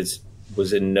it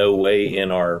was in no way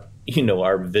in our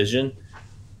vision.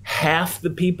 Half the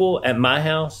people at my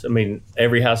house, I mean,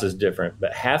 every house is different,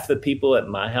 but half the people at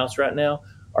my house right now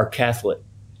are Catholic.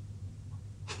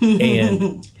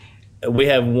 And we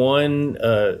have one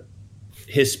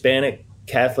Hispanic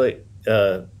Catholic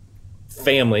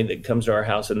family that comes to our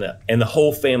house, and the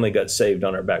whole family got saved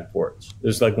on our back porch. It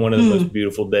was like one of the most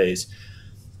beautiful days.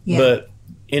 Yeah. But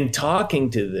in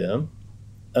talking to them,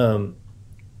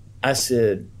 I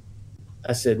said,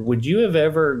 would you have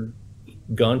ever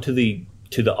gone to the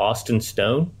Austin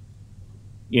Stone?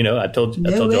 I told you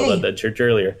about that church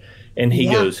earlier. And he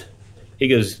goes,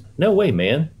 no way,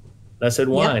 man. And I said,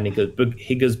 why? Yep. And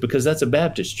he goes, because that's a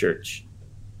Baptist church.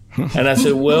 And I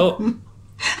said, well,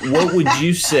 what would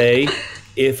you say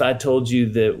if I told you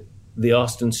that the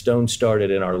Austin Stone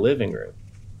started in our living room?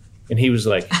 And he was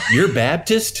like, you're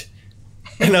Baptist?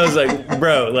 And I was like,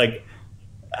 bro, like,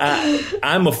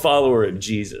 I'm a follower of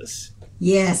Jesus.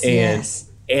 Yes,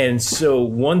 yes. And so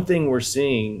one thing we're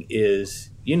seeing is,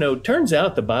 turns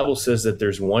out the Bible says that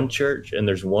there's one church and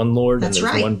there's one Lord and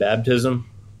there's one baptism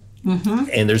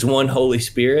and there's one Holy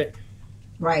Spirit.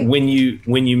 Right. When you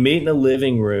meet in a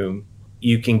living room,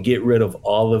 you can get rid of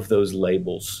all of those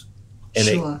labels.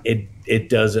 And it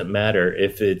doesn't matter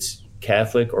if it's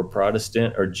Catholic or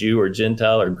Protestant or Jew or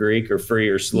Gentile or Greek or free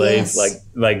or slave. Yes.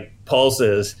 Like Paul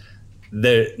says,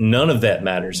 none of that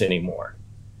matters anymore.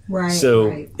 Right.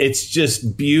 So it's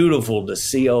just beautiful to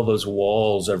see all those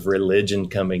walls of religion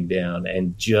coming down,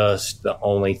 and just the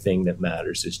only thing that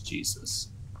matters is Jesus.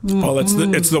 Well,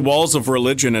 it's the walls of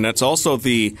religion, and it's also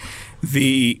the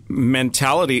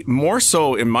mentality, more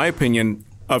so in my opinion,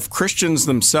 of Christians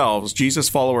themselves, Jesus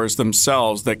followers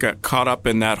themselves, that got caught up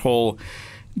in that whole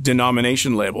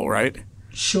denomination label, right?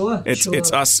 Sure.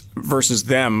 It's us versus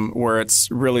them, where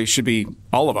it's really should be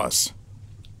all of us.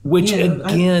 Which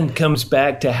again comes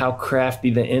back to how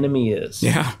crafty the enemy is.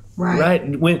 Yeah. Right.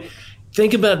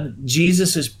 Think about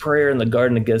Jesus's prayer in the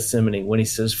Garden of Gethsemane when he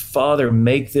says, Father,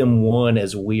 make them one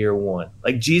as we are one.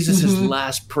 Like Jesus's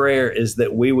last prayer is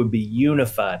that we would be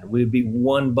unified. We would be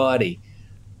one body.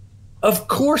 Of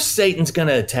course, Satan's going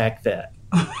to attack that.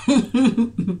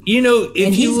 And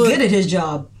he's good at his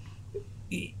job.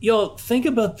 Y'all, think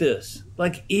about this.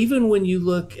 Like, even when you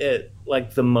look at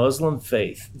like the Muslim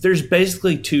faith, there's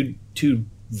basically two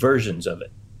versions of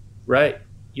it, right?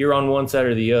 You're on one side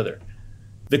or the other.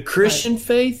 The Christian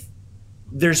faith,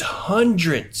 there's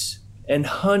hundreds and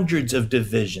hundreds of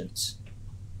divisions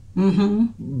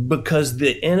because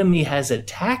the enemy has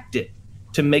attacked it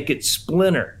to make it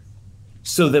splinter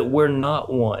so that we're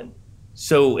not one.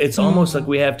 So it's almost like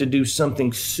we have to do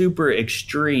something super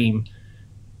extreme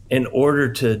in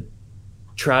order to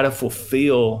try to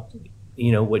fulfill,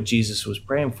 what Jesus was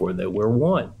praying for, that we're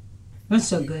one. That's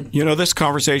so good. This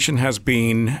conversation has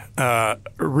been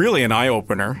really an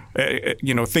eye-opener,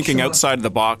 thinking outside of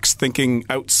the box, thinking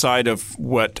outside of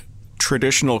what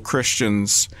traditional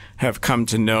Christians have come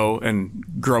to know and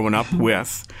grown up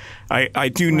with. I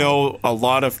do know a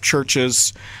lot of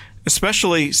churches,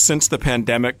 especially since the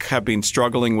pandemic, have been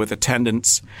struggling with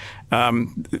attendance.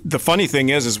 The funny thing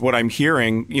is what I'm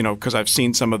hearing, because I've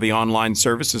seen some of the online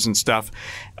services and stuff,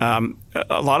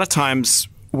 a lot of times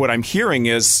what I'm hearing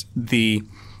is the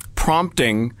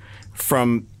prompting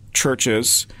from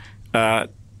churches to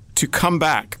come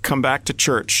back to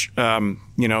church.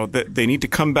 That they need to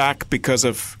come back because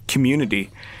of community.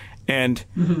 And,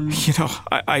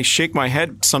 I shake my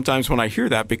head sometimes when I hear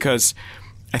that, because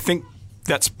I think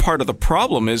that's part of the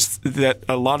problem, is that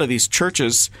a lot of these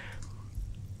churches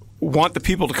want the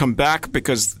people to come back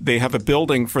because they have a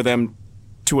building for them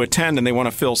to attend and they want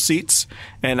to fill seats.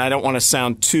 And I don't want to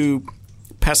sound too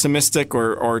pessimistic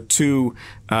or too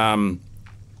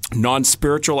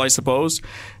non-spiritual, I suppose.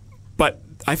 But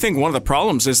I think one of the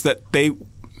problems is that they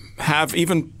have,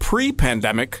 even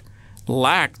pre-pandemic,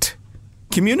 lacked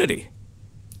community.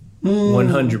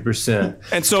 100%.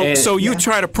 And so you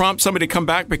try to prompt somebody to come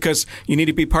back because you need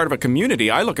to be part of a community.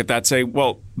 I look at that and say,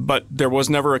 well, but there was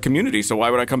never a community, so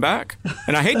why would I come back?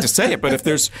 And I hate to say it, but if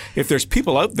there's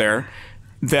people out there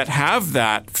that have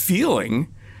that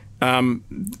feeling,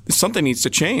 something needs to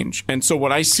change. And so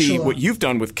what I see, what you've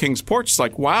done with King's Porch, is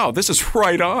like, wow, this is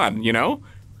right on,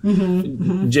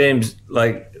 James,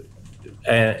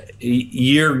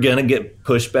 you're gonna get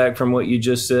pushback from what you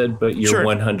just said, but you're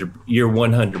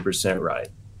 100% right.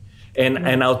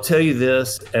 And I'll tell you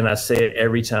this, and I say it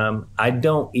every time, I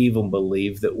don't even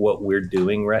believe that what we're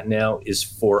doing right now is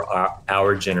for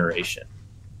our generation.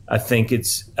 I think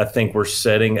we're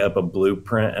setting up a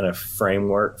blueprint and a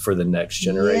framework for the next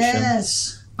generation.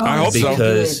 Yes. I hope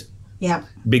so. Yeah.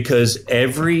 Because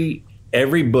every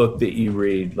book that you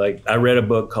read, like I read a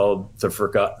book called The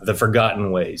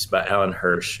Forgotten Ways by Alan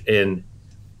Hirsch, and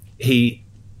he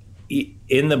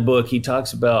in the book he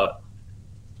talks about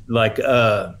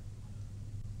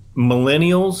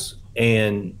millennials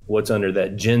and what's under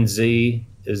that, Gen Z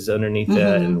is underneath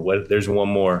that, and there's one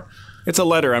more. It's a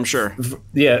letter, I'm sure.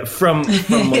 Yeah, from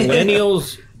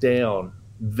millennials down,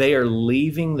 they are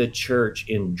leaving the church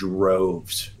in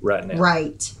droves right now.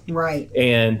 Right.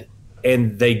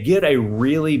 And they get a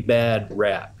really bad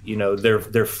rap.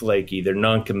 They're flaky, they're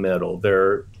non-committal,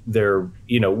 they're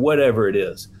whatever it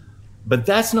is. But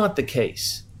that's not the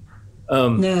case.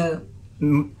 No.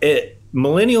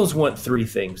 Millennials want three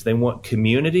things. They want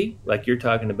community, like you're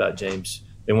talking about, James.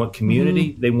 They want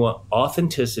community, they want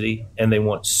authenticity, and they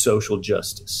want social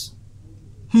justice.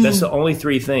 That's the only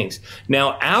three things.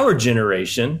 Now, our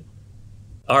generation,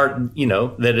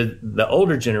 the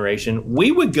older generation,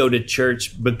 we would go to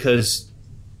church because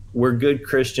we're good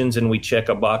Christians and we check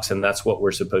a box and that's what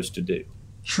we're supposed to do.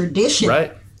 Tradition.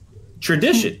 Right?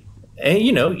 Tradition. And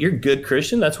you're a good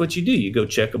Christian, that's what you do. You go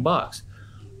check a box.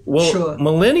 Well,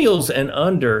 millennials and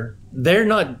under, they're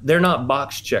not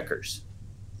box checkers.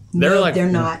 They're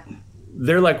not.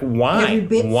 They're like, why?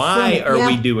 Why are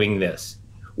we doing this?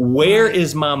 Where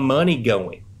is my money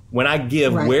going? When I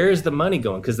give, where is the money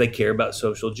going? Because they care about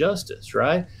social justice,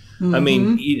 right? I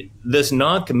mean, this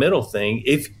non-committal thing.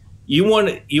 If you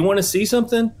want to see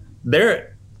something,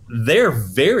 they're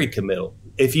very committal.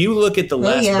 If you look at the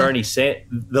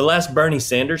last Bernie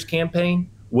Sanders campaign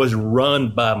was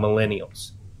run by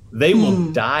millennials. They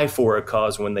will die for a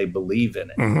cause when they believe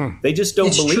in it. They just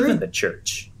don't believe in the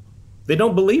church. They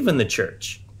don't believe in the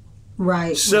church.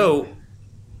 Right. So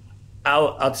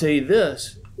I'll tell you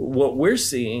this. What we're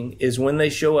seeing is when they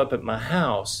show up at my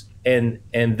house and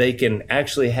they can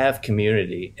actually have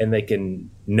community and they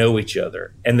can know each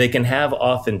other and they can have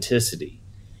authenticity.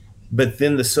 But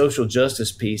then the social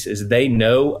justice piece is they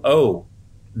know,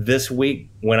 this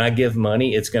week when I give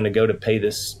money, it's going to go to pay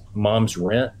this mom's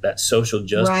rent, that social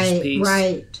justice piece.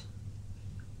 Right.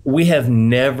 We have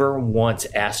never once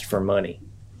asked for money.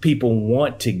 People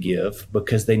want to give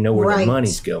because they know where the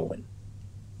money's going.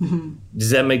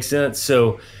 Does that make sense?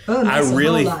 So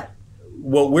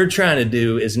what we're trying to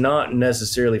do is not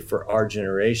necessarily for our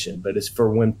generation, but it's for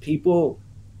when people,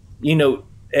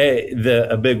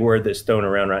 a big word that's thrown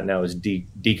around right now is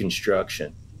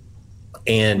deconstruction.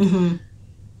 And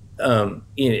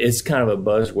it's kind of a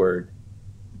buzzword.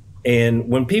 And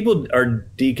when people are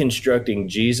deconstructing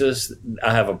Jesus,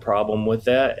 I have a problem with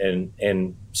that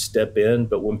and step in.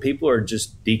 But when people are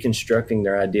just deconstructing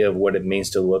their idea of what it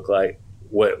means to look like,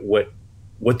 what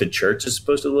the church is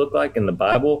supposed to look like in the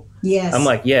Bible, yes, I'm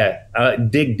like,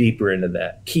 dig deeper into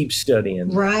that. Keep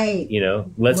studying. Right.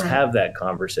 Let's have that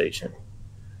conversation.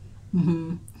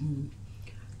 Mm-hmm.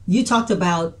 You talked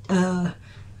about the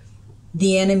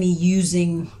enemy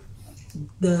using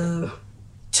the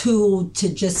tool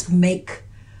to just make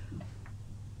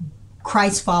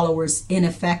Christ followers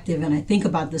ineffective. And I think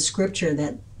about the scripture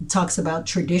that talks about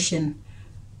tradition.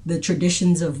 The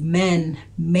traditions of men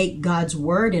make God's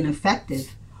word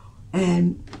ineffective.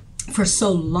 And for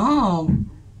so long,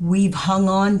 we've hung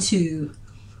on to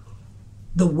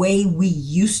the way we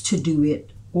used to do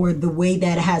it or the way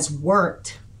that it has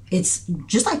worked. It's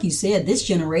just like you said, this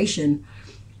generation,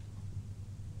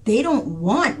 they don't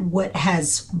want what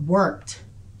has worked.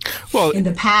 Well, in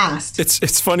the past,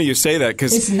 it's funny you say that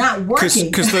because it's not working.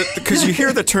 Because you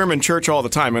hear the term in church all the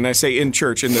time, and I say in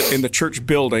church in the church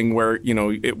building where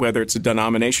whether it's a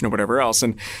denomination or whatever else,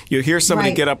 and you hear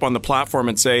somebody get up on the platform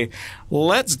and say,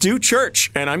 "Let's do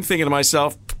church," and I'm thinking to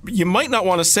myself, you might not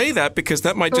want to say that because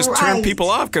that might just turn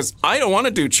people off because I don't want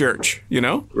to do church,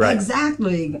 Right?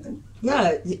 Exactly.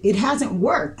 Yeah, it hasn't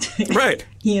worked. Right.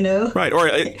 Right. Or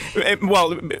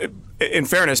well, in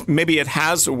fairness, maybe it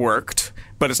has worked,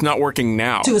 but it's not working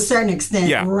now. To a certain extent.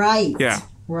 Yeah. Right. Yeah.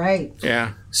 Right.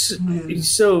 Yeah.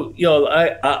 So y'all,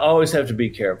 I always have to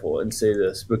be careful and say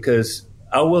this because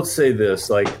I will say this,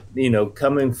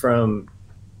 coming from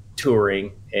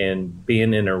touring and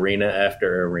being in arena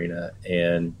after arena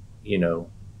and,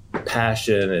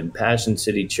 Passion and Passion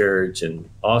City Church and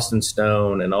Austin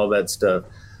Stone and all that stuff,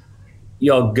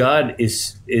 y'all, God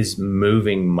is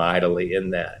moving mightily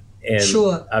in that. And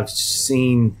sure. I've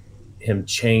seen him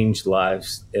change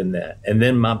lives in that. And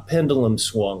then my pendulum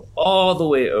swung all the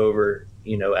way over,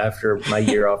 after my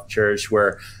year off church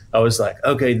where I was like,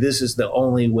 okay, this is the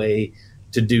only way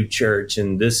to do church.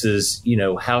 And this is,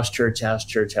 house church.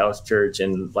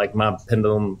 And like my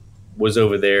pendulum was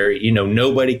over there,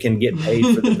 nobody can get paid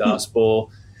for the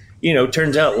gospel.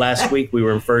 Turns out last week we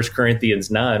were in 1 Corinthians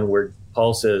 9 where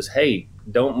Paul says, hey,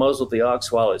 don't muzzle the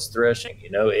ox while it's threshing.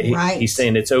 He's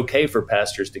saying it's okay for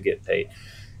pastors to get paid.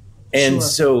 And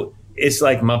so it's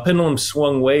like my pendulum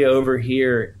swung way over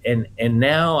here. And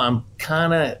now I'm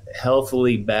kind of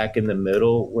healthily back in the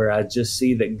middle where I just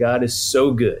see that God is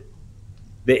so good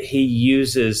that he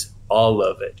uses all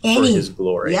of it for his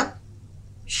glory. Yep.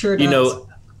 Sure does.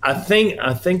 I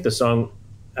think the song,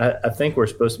 I think we're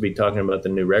supposed to be talking about the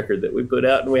new record that we put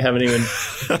out, and we haven't even.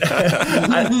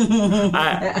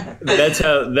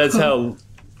 That's how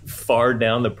far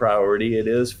down the priority it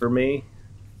is for me.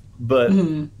 But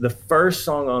the first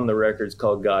song on the record is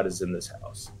called "God Is in This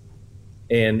House,"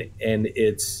 and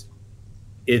it's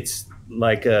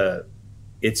like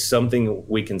it's something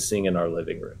we can sing in our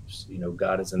living rooms.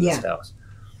 God is in this house.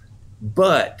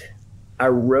 But I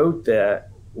wrote that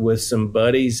with some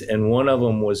buddies, and one of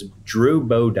them was Drew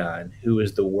Bodine, who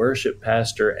is the worship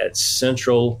pastor at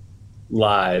Central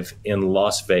Live in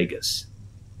Las Vegas.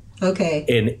 Okay.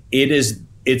 And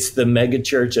it's the mega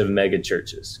church of mega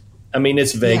churches. I mean,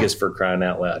 it's Vegas for crying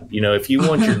out loud. If you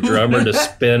want your drummer to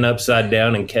spin upside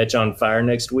down and catch on fire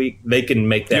next week, they can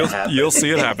make that happen. You'll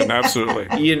see it happen, absolutely.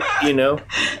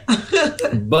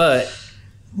 But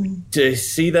to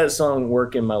see that song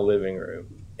work in my living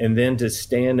room and then to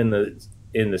stand in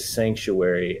the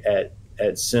sanctuary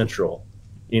at Central,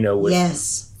 with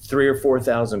 3,000 or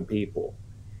 4,000 people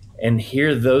and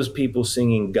hear those people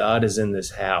singing God is in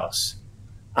this house.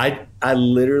 I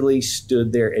literally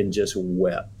stood there and just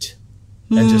wept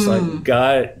and just like,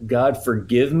 God,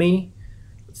 forgive me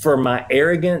for my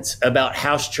arrogance about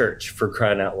house church, for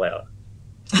crying out loud.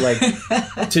 Like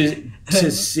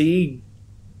to see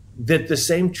that the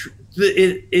same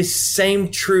same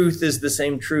truth is the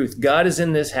same truth. God is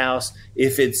in this house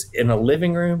if it's in a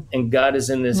living room, and God is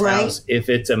in this house if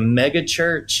it's a mega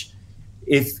church.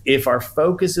 If our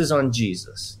focus is on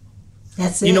Jesus,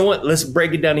 that's it. You know what? Let's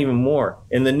break it down even more.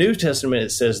 In the New Testament,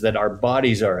 it says that our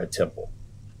bodies are a temple.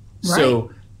 Right.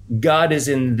 So God is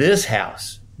in this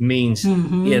house means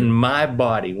in my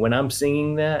body. When I'm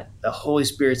singing that, the Holy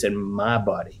Spirit's in my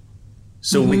body.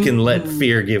 So we can let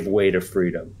fear give way to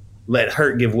freedom. Let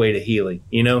hurt give way to healing.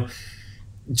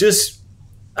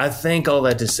 I think all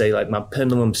that to say, like, my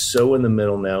pendulum's so in the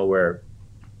middle now where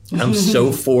I'm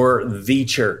so for the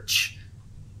church.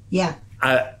 Yeah.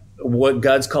 What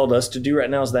God's called us to do right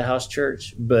now is the house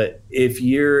church. But if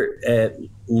you're at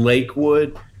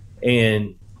Lakewood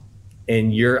and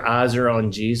your eyes are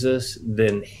on Jesus,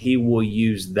 then he will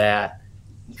use that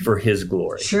for his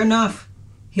glory. Sure enough.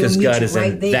 Because God is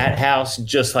in that house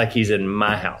just like he's in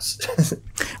my house.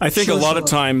 I think a lot of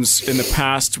times in the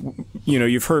past,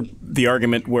 you've heard the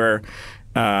argument where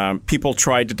people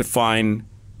tried to define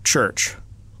church,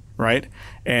 right?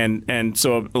 And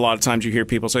so a lot of times you hear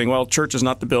people saying, well, church is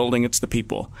not the building, it's the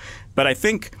people. But I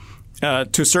think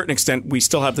to a certain extent, we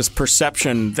still have this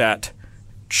perception that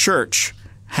church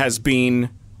has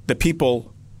been the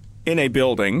people in a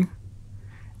building.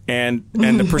 And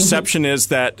the perception is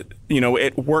that,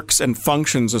 it works and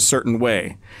functions a certain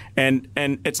way. And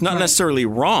it's not necessarily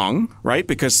wrong, right?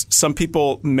 Because some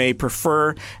people may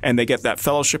prefer and they get that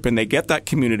fellowship and they get that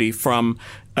community from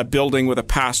a building with a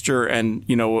pastor and,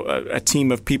 a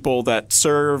team of people that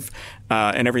serve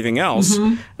and everything else.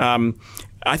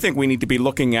 I think we need to be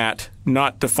looking at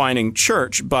not defining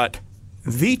church, but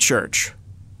the church,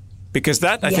 because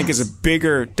that, I think, is a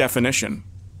bigger definition.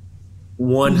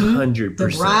 100%.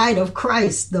 The bride of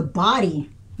Christ, the body.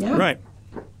 Yeah. Right.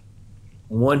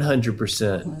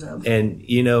 100%. And,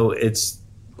 it's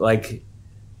like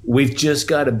we've just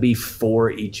got to be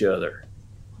for each other.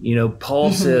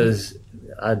 Paul says,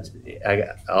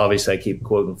 obviously I keep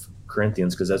quoting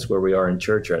Corinthians because that's where we are in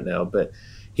church right now, but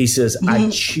he says, I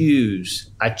choose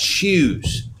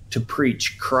to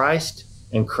preach Christ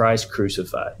and Christ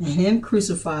crucified. And him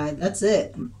crucified. That's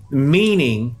it.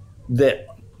 Meaning that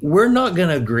we're not going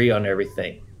to agree on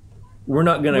everything. We're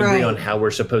not going to agree on how we're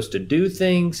supposed to do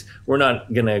things. We're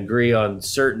not going to agree on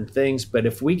certain things. But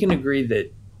if we can agree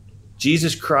that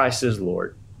Jesus Christ is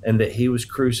Lord and that he was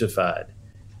crucified,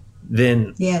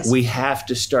 then we have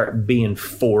to start being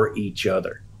for each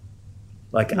other.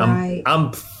 Like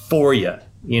I'm for you.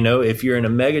 If you're in a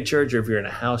mega church or if you're in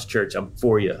a house church, I'm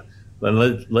for you.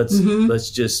 And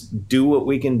let's just do what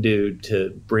we can do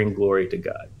to bring glory to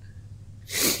God.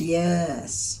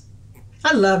 Yes.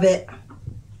 I love it.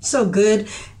 So good.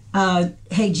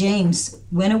 Hey James,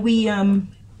 when are we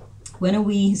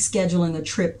scheduling a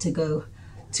trip to go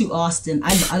to Austin?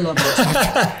 I love Austin.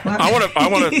 I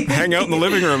want to hang out in the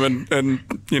living room and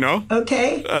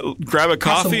okay. Grab a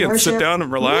coffee and sit down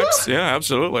and relax. Woo! Yeah,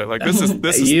 absolutely. Like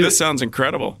this sounds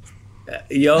incredible.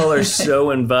 Y'all are so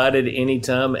invited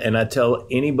anytime, and I tell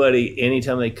anybody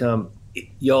anytime they come,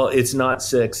 y'all, it's not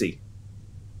sexy.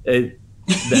 The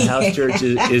house church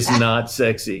is not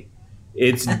sexy.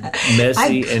 It's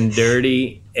messy and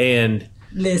dirty. And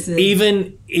listen,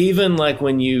 even like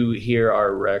when you hear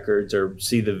our records or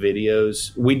see the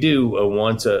videos, we do we're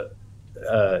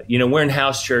in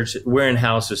house church. We're in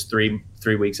houses three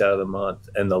weeks out of the month.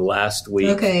 And the last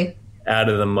week out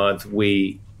of the month,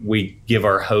 we give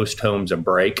our host homes a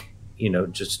break,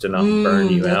 just to not burn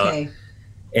you out.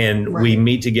 And we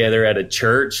meet together at a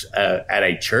church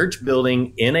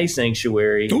building in a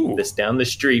sanctuary that's down the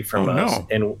street from us,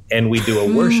 and we do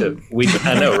a worship.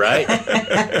 I know, right?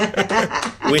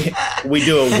 we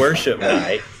do a worship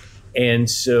night, and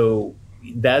so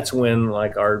that's when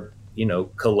like our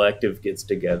collective gets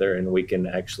together and we can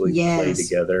actually play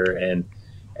together, and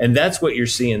that's what you're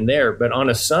seeing there. But on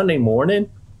a Sunday morning,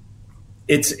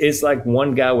 it's like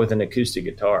one guy with an acoustic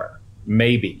guitar,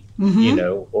 maybe.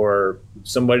 Or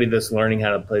somebody that's learning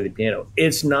how to play the piano.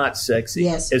 It's not sexy.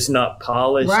 Yes. It's not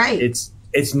polished. Right. It's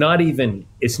not even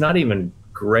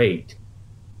great,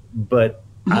 but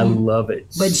I love it.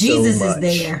 But so Jesus much. is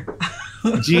there.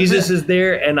 Jesus is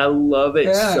there, and I love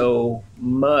it so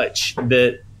much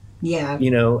that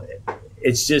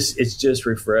it's just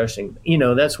refreshing.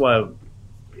 That's why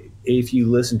if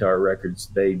you listen to our records,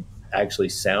 they actually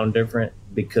sound different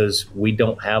because we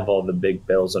don't have all the big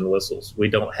bells and whistles. We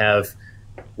don't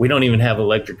even have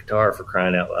electric guitar, for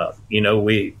crying out loud.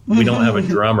 We don't have a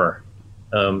drummer.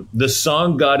 The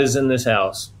song God is in this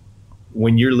house,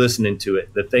 when you're listening to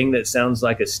it, the thing that sounds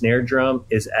like a snare drum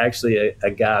is actually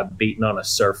a guy beating on a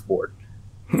surfboard.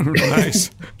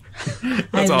 Nice.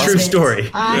 That's awesome. True story.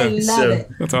 I love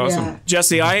it. That's awesome.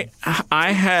 Jesse, I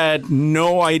had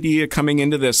no idea coming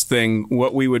into this thing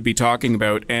what we would be talking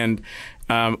about, and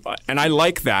I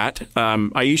like that.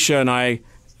 Aisha and I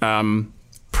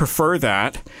prefer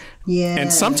that. Yeah.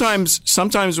 And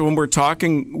sometimes when we're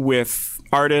talking with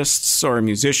artists or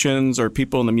musicians or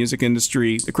people in the music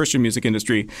industry, the Christian music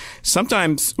industry,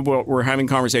 sometimes we're having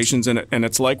conversations and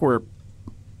it's like we're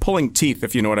pulling teeth,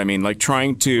 if you know what I mean, like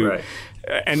trying to. Right.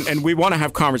 And we want to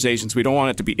have conversations. We don't want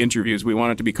it to be interviews. We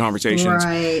want it to be conversations.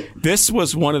 Right. This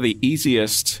was one of the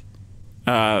easiest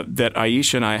that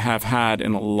Aisha and I have had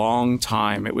in a long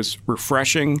time. It was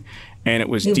refreshing, and it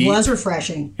was deep. It was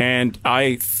refreshing. And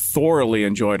I thoroughly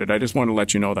enjoyed it. I just want to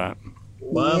let you know that.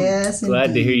 Well, yes, I'm glad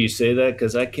indeed. to hear you say that,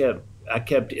 because I I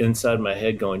kept inside my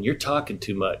head going, "You're talking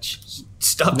too much.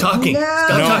 Stop talking. No, Stop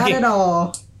not talking." at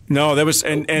all. No, that was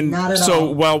and Not at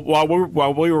so all.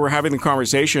 while we were having the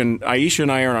conversation, Aisha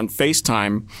and I are on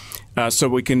FaceTime, so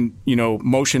we can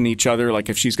motion each other like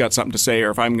if she's got something to say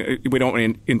or if we don't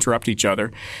want to interrupt each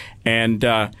other, and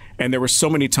there were so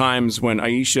many times when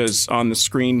Aisha's on the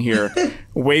screen here,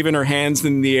 waving her hands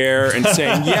in the air and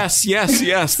saying yes, yes,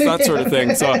 yes, that sort of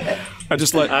thing. So I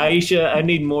just let Aisha, I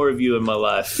need more of you in my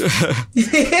life. that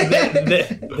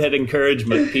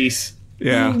encouragement piece.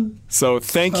 Yeah. So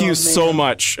thank you so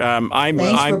much.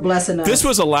 Thanks for blessing us. This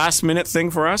was a last minute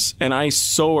thing for us, and I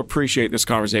so appreciate this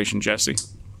conversation, Jesse.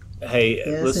 Hey,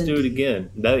 Yes, let's do it again.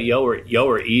 Y'all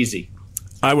were easy.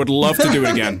 I would love to do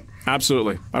it again.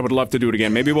 Absolutely. I would love to do it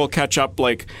again. Maybe we'll catch up,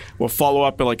 we'll follow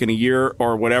up in a year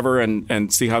or whatever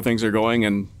and see how things are going,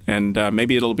 and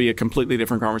maybe it'll be a completely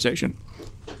different conversation.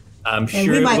 I'm sure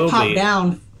And we might it will pop be.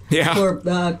 down Yeah. for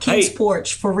King's Hey.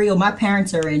 Porch. For real, my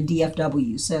parents are in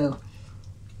DFW, so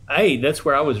Hey, that's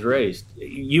where I was raised.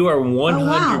 You are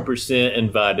 100%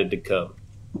 invited to come.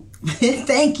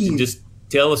 thank you. Just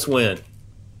tell us when.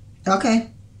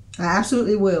 Okay, I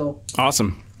absolutely will.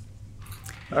 Awesome.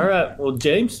 All right. Well,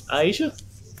 James, Aisha,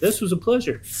 this was a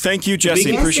pleasure. Thank you, Jesse.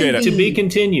 Yes, Appreciate it. To be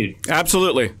continued.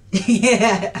 Absolutely.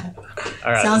 Yeah,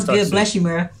 All right. sounds talk good. soon. Bless you,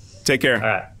 Mira. Take care. All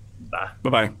right. Bye.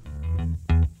 Bye-bye.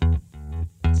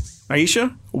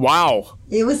 Aisha? Wow.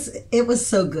 It was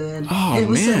so good. Oh, it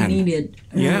was man. so needed.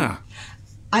 Yeah.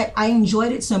 I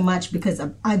enjoyed it so much because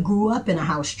I grew up in a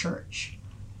house church.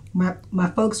 My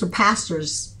folks were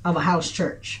pastors of a house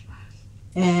church,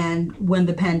 and when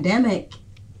the pandemic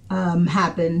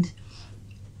happened,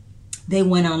 they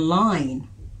went online,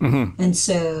 and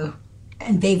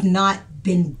they've not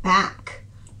been back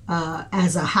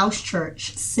as a house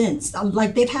church since.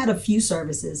 Like they've had a few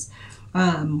services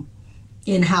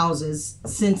in houses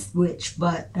since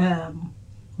but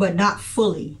not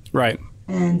fully. Right.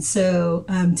 And so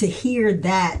to hear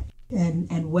that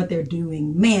and what they're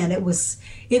doing, man, it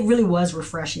really was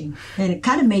refreshing, and it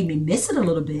kind of made me miss it a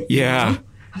little bit. Yeah.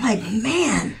 I'm like,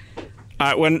 man,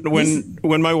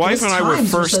 When my wife those and I were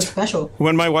times were first so special.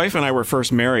 when my wife and I were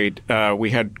first married,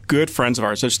 we had good friends of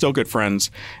ours. They're still good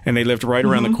friends, and they lived right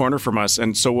around the corner from us.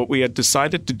 And so what we had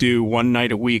decided to do one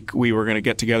night a week, we were going to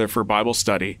get together for Bible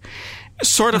study.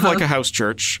 Sort of like a house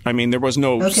church. I mean, there was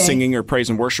no singing or praise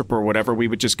and worship or whatever. We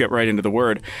would just get right into the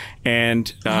Word.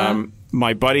 And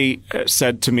my buddy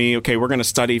said to me, okay, we're going to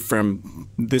study from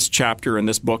this chapter in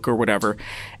this book or whatever.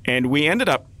 And we ended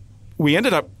up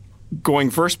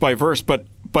going verse by verse, but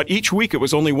each week it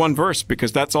was only one verse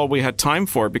because that's all we had time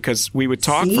for, because we would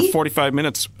talk for 45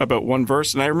 minutes about one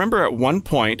verse. And I remember at one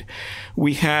point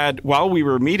while we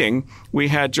were meeting, we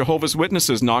had Jehovah's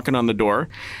Witnesses knocking on the door,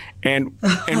 and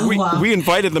we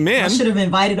invited them in. I should have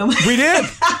invited them. We did.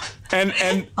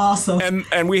 And Awesome.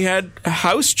 And we had a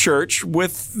house church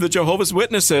with the Jehovah's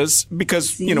Witnesses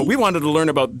because we wanted to learn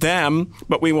about them,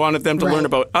 but we wanted them to learn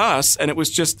about us, and it was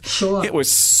just it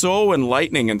was so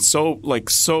enlightening and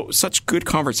such good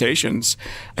conversations.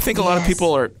 I think a lot of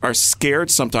people are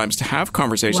scared sometimes to have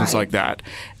conversations like that,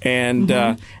 and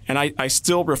I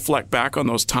still reflect back on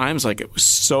those times like it was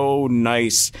so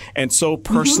nice and so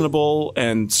personable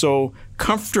and so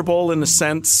comfortable in a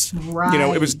sense. Right.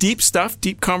 It was deep stuff,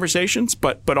 deep conversations,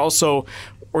 but also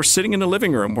we're sitting in a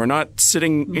living room. We're not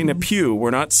sitting in a pew. We're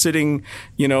not sitting,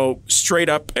 straight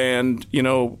up and,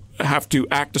 have to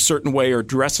act a certain way or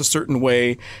dress a certain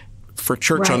way for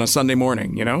church on a Sunday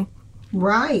morning,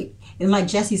 Right. And like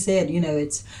Jesse said,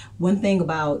 it's one thing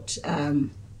about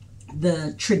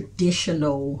the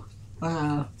traditional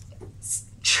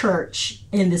church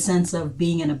in the sense of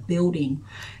being in a building.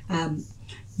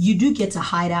 You do get to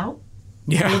hide out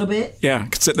a little bit. Yeah,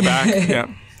 sit in the back.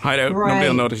 Yeah, hide out. Nobody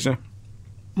will notice you.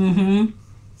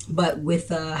 But with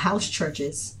house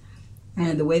churches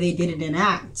and the way they did it in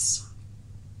Acts,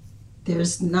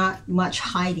 there's not much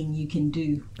hiding you can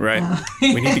do. Right.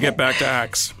 We need to get back to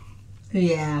Acts.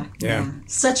 Yeah.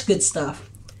 Such good stuff.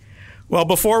 Well,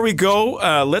 before we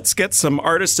go, let's get some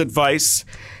artist advice.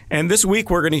 And this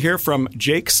week we're going to hear from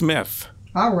Jake Smith.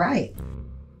 All right.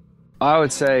 I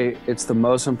would say it's the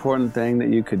most important thing that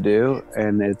you could do,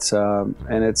 and it's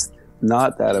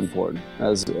not that important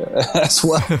as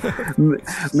well.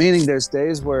 Meaning, there's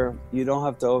days where you don't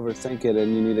have to overthink it,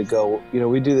 and you need to go.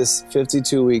 We do this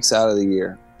 52 weeks out of the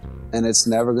year, and it's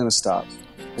never going to stop.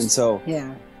 And so,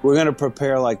 we're going to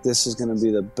prepare like this is going to be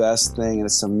the best thing, and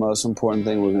it's the most important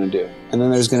thing we're going to do. And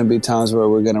then there's going to be times where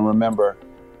we're going to remember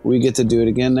we get to do it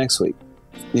again next week.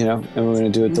 And we're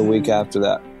going to do it the week after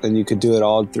that. And you could do it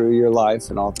all through your life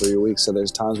and all through your week. So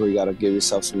there's times where you got to give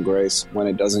yourself some grace when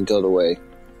it doesn't go the way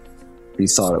he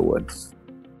thought it would.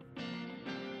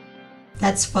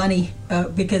 That's funny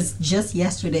because just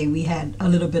yesterday we had a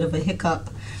little bit of a hiccup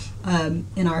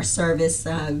in our service,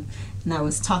 and I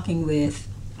was talking with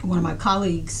one of my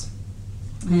colleagues,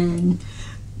 and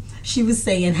she was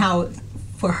saying how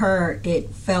for her it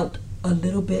felt a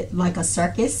little bit like a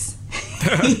circus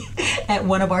at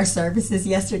one of our services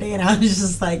yesterday, and I was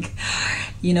just like,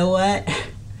 you know what?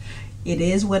 It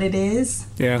is what it is.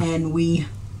 Yeah. And we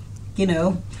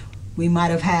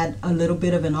might have had a little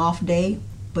bit of an off day,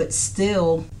 but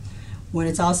still, when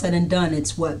it's all said and done,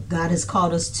 it's what God has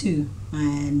called us to.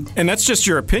 And that's just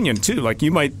your opinion, too. Like,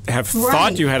 you might have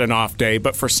thought you had an off day,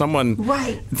 but for someone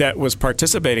that was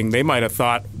participating, they might have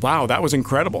thought, wow, that was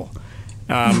incredible.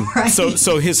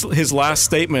 So his last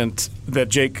statement that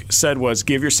Jake said was,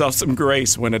 give yourself some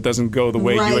grace when it doesn't go the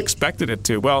way you expected it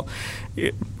to. Well,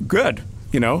 good.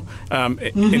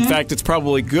 In fact, it's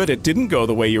probably good it didn't go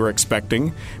the way you were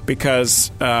expecting,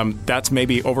 because that's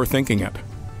maybe overthinking it.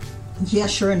 Yeah,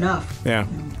 sure enough. Yeah.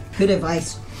 Good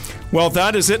advice. Well,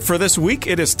 that is it for this week.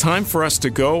 It is time for us to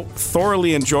go.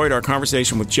 Thoroughly enjoyed our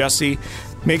conversation with Jesse.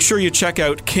 Make sure you check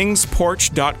out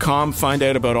kingsporch.com, find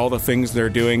out about all the things they're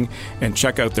doing, and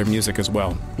check out their music as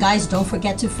well. Guys, don't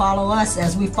forget to follow us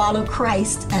as we follow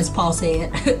Christ, as Paul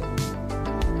said.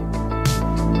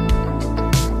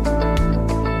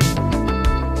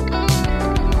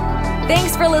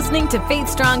 Thanks for listening to Faith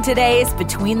Strong Today's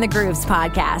Between the Grooves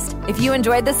podcast. If you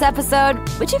enjoyed this episode,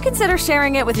 would you consider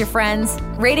sharing it with your friends,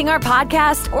 rating our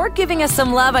podcast, or giving us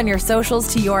some love on your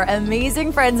socials to your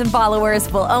amazing friends and followers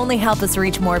will only help us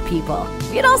reach more people.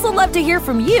 We'd also love to hear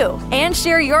from you and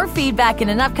share your feedback in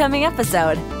an upcoming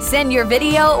episode. Send your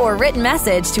video or written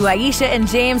message to Aisha and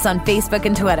James on Facebook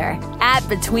and Twitter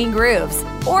 @Between Grooves,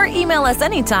 or email us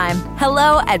anytime,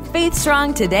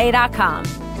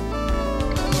 hello@faithstrongtoday.com.